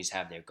who always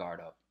have their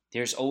guard up.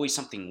 There's always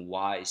something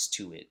wise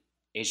to it.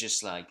 It's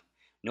just like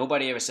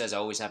Nobody ever says I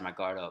always have my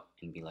guard up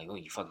and be like, oh,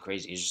 you fucking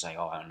crazy. It's just like,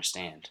 oh, I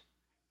understand.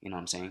 You know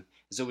what I'm saying?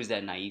 There's always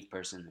that naive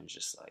person that's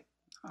just like,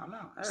 Oh no,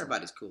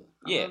 everybody's cool.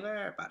 Yeah. Love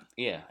everybody.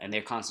 yeah, and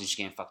they're constantly just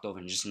getting fucked over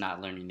and just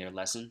not learning their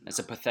lesson. That's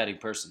a pathetic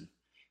person.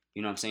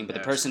 You know what I'm saying? But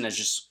the person that's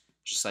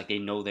just like they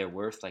know their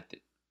worth, like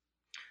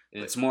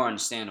it's more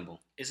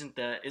understandable. Isn't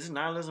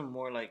nihilism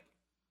more like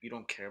you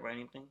don't care about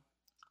anything?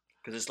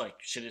 Because it's like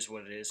shit is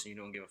what it is, and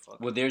you don't give a fuck.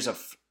 Well, that's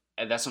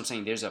what I'm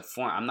saying. There's a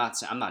form. I'm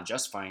not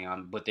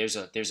justifying but there's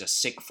a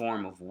sick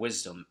form of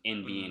wisdom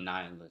in being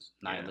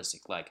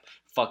nihilistic. Yeah. Like,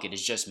 fuck it,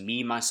 it's just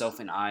me, myself,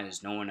 and I.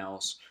 There's no one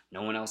else.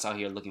 No one else out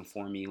here looking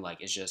for me.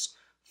 Like, it's just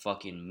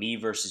fucking me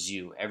versus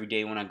you. Every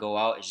day when I go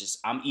out, it's just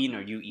I'm eating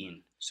or you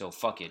eating. So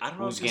fuck it. I don't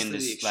know Who's if it's getting to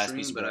this the last extreme,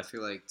 piece of but I bread?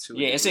 feel like too.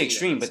 Yeah, it's an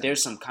extreme, but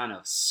there's some kind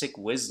of sick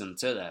wisdom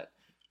to that.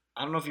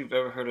 I don't know if you've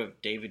ever heard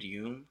of David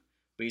Hume,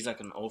 but he's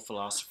like an old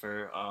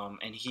philosopher,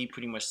 and he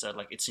pretty much said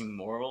like it's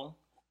immoral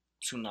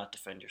to not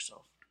defend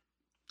yourself.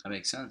 That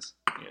makes sense.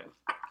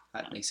 Yeah.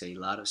 That makes a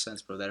lot of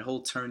sense, bro. That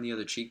whole turn the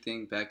other cheek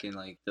thing back in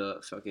like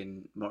the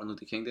fucking Martin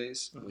Luther King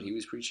days when he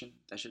was preaching,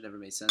 that shit never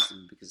made sense to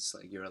me because it's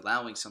like you're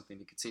allowing something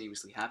to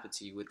continuously happen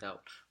to you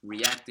without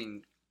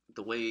reacting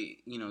the way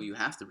you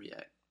have to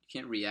react. You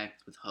can't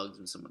react with hugs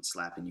when someone's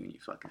slapping you in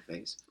your fucking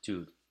face,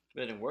 dude.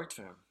 But it worked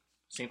for him.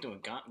 Same thing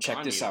with Gandhi.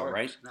 Check this out,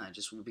 right? Nah, it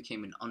just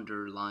became an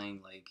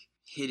underlying like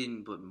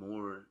hidden but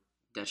more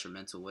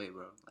detrimental way,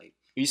 bro. Like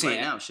You saying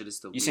right now, shit is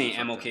still. You saying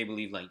MLK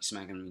believed like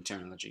smacking him and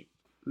turning the cheek?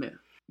 Yeah.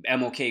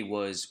 MLK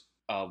was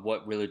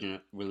what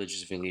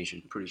religious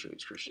affiliation? I'm pretty sure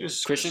he's Christian. He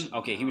was Christian?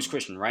 Okay, he was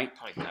Christian, right?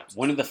 Like that.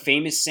 One of the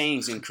famous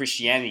sayings in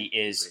Christianity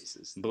is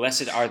Racist.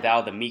 "Blessed art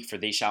thou the meek, for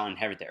they shall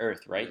inherit the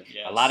earth." Right?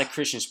 Yes. A lot of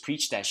Christians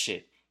preach that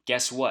shit.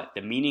 Guess what?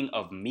 The meaning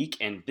of meek,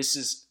 and this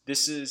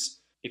is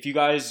if you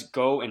guys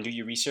go and do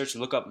your research,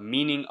 look up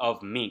meaning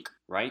of meek.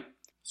 Right?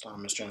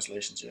 Some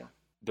mistranslations, yeah.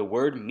 The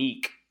word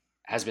meek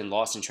has been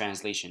lost in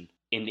translation.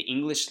 In the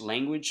English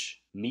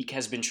language, meek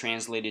has been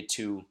translated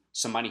to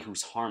somebody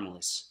who's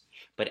harmless.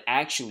 But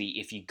actually,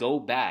 if you go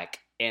back,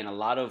 and a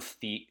lot of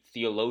the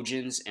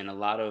theologians and a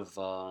lot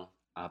of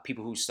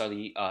people who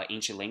study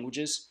ancient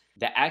languages,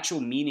 the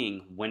actual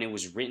meaning when it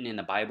was written in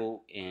the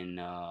Bible in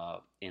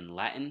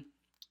Latin,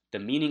 the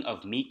meaning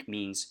of meek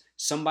means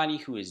somebody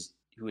who is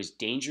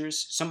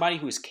dangerous, somebody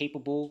who is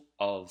capable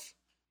of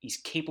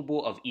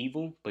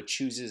evil but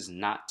chooses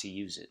not to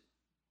use it.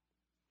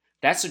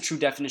 That's the true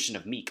definition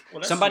of meek.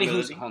 Well, Somebody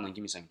humility. who's hold on,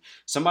 give me a second.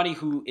 Somebody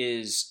who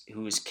is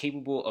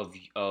capable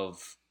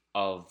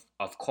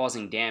of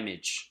causing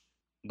damage,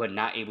 but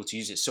not able to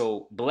use it.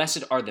 So,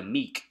 blessed are the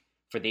meek,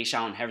 for they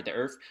shall inherit the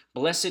earth.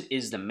 Blessed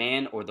is the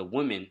man or the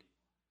woman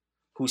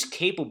who's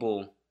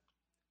capable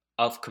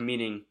of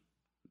committing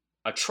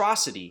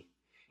atrocity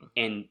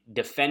and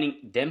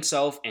defending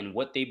themselves and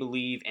what they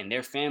believe and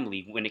their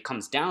family when it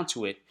comes down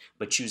to it,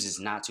 but chooses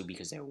not to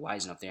because they're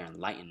wise enough, they're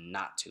enlightened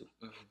not to.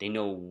 Mm-hmm. They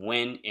know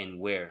when and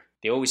where.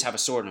 They always have a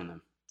sword on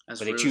them, but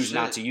they choose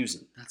not to use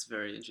it. That's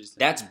very interesting.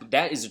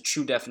 That is a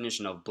true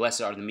definition of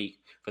blessed are the meek,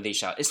 for they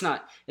shall. It's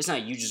not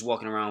you just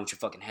walking around with your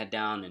fucking head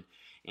down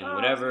and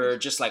whatever,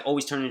 just like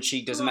always turning the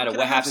cheek. Doesn't matter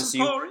what happens to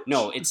you. Porridge?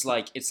 No, it's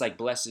like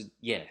blessed.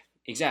 Yeah.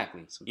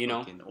 Exactly. Some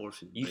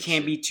orphan you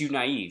can't be too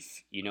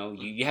naive.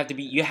 You have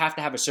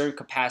to have a certain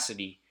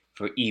capacity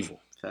for evil.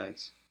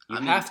 Facts. You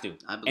have to,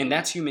 and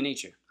that's human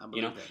nature.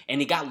 That.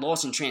 And it got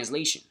lost in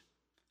translation.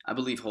 I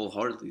believe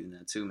wholeheartedly in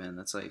that too, man.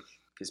 That's like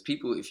because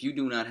people, if you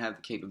do not have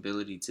the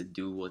capability to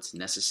do what's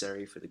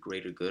necessary for the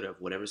greater good of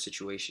whatever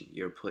situation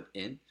you're put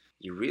in,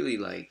 you're really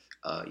like,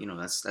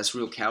 that's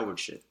real coward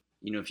shit.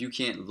 If you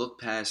can't look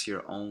past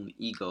your own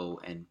ego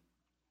and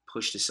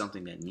push to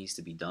something that needs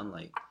to be done,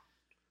 like.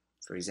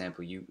 For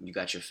example, you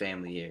got your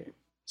family here.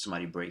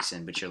 Somebody breaks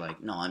in, but you're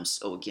like, no, I'm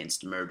so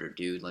against murder,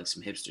 dude. Like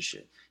some hipster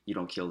shit. You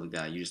don't kill the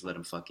guy. You just let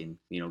him fucking,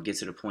 get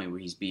to the point where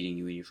he's beating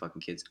you and your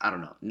fucking kids. I don't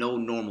know. No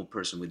normal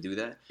person would do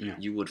that. Yeah.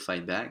 You would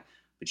fight back,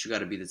 but you got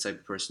to be the type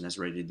of person that's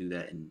ready to do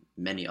that in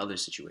many other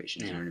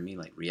situations. Yeah. You know what I mean?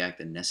 Like react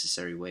the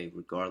necessary way,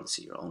 regardless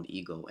of your own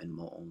ego and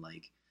your own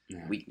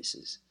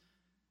weaknesses.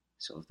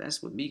 So if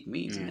that's what meek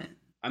means, man.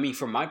 I mean,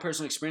 from my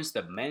personal experience,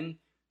 the men,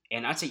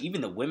 and I'd say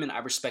even the women I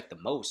respect the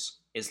most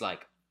is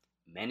like,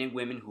 men and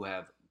women who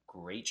have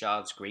great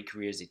jobs, great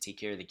careers, they take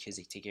care of their kids,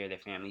 they take care of their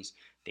families,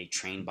 they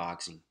train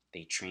boxing,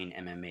 they train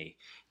MMA,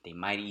 they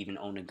might even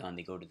own a gun,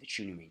 they go to the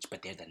shooting range,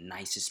 but they're the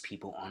nicest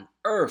people on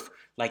earth.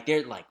 Like,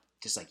 they're like,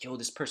 just like, yo,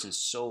 this person's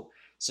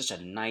such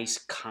a nice,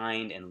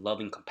 kind, and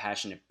loving,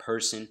 compassionate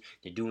person.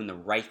 They're doing the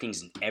right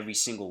things in every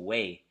single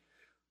way,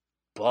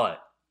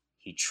 but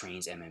he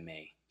trains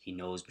MMA. He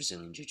knows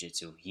Brazilian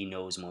Jiu-Jitsu. He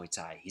knows Muay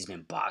Thai. He's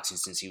been boxing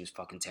since he was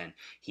fucking 10.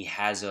 He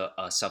has a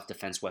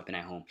self-defense weapon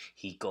at home.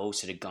 He goes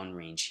to the gun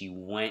range. He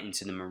went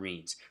into the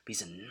Marines. But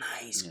he's a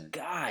nice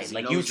guy.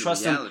 Like, you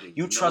trust him.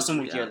 You trust him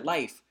with your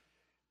life.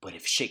 But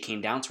if shit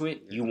came down to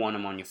it, you want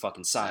him on your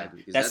fucking side.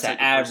 Exactly. That's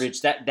the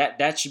average.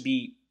 That should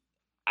be.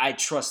 I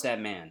trust that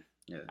man.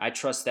 Yeah. I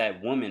trust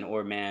that woman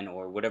or man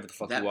or whatever the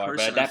fuck you are.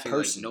 But that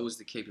person knows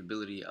the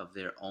capability of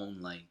their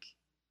own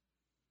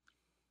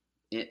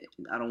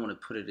I don't want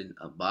to put it in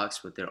a box,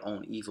 but their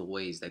own evil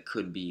ways that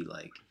could be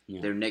like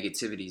their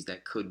negativities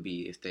that could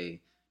be if they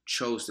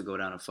chose to go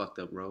down a fucked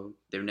up road,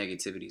 their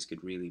negativities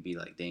could really be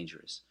like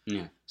dangerous.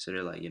 Yeah. So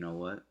they're like, you know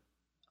what?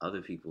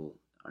 Other people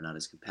are not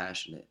as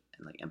compassionate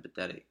and like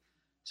empathetic.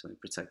 So I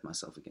protect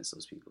myself against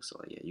those people. So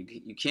like, yeah,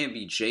 you can't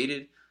be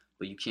jaded,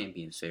 but you can't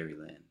be in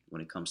fairyland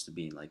when it comes to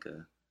being like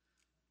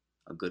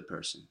a good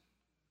person.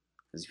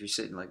 Because if you're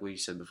sitting like what you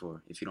said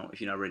before, if you're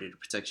not ready to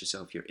protect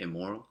yourself, you're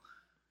immoral.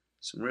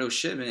 Some real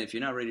shit, man. If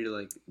you're not ready to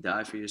like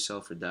die for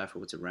yourself or die for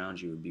what's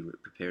around you, or be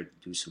prepared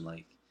to do some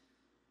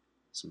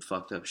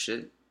fucked up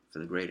shit for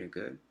the greater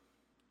good,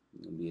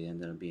 you'll be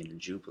end up being a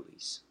Jew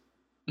police.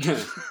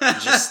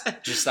 just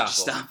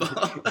stop.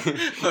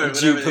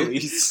 Jew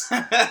police.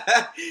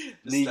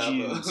 The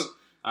Jews.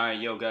 All right,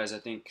 yo, guys. I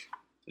think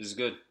this is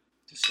good.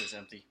 This is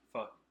empty.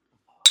 Fuck.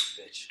 Oh,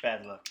 bitch.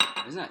 Bad luck.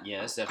 Isn't that?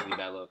 Yeah, that's definitely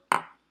bad luck.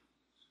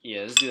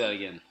 Yeah, let's do that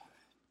again.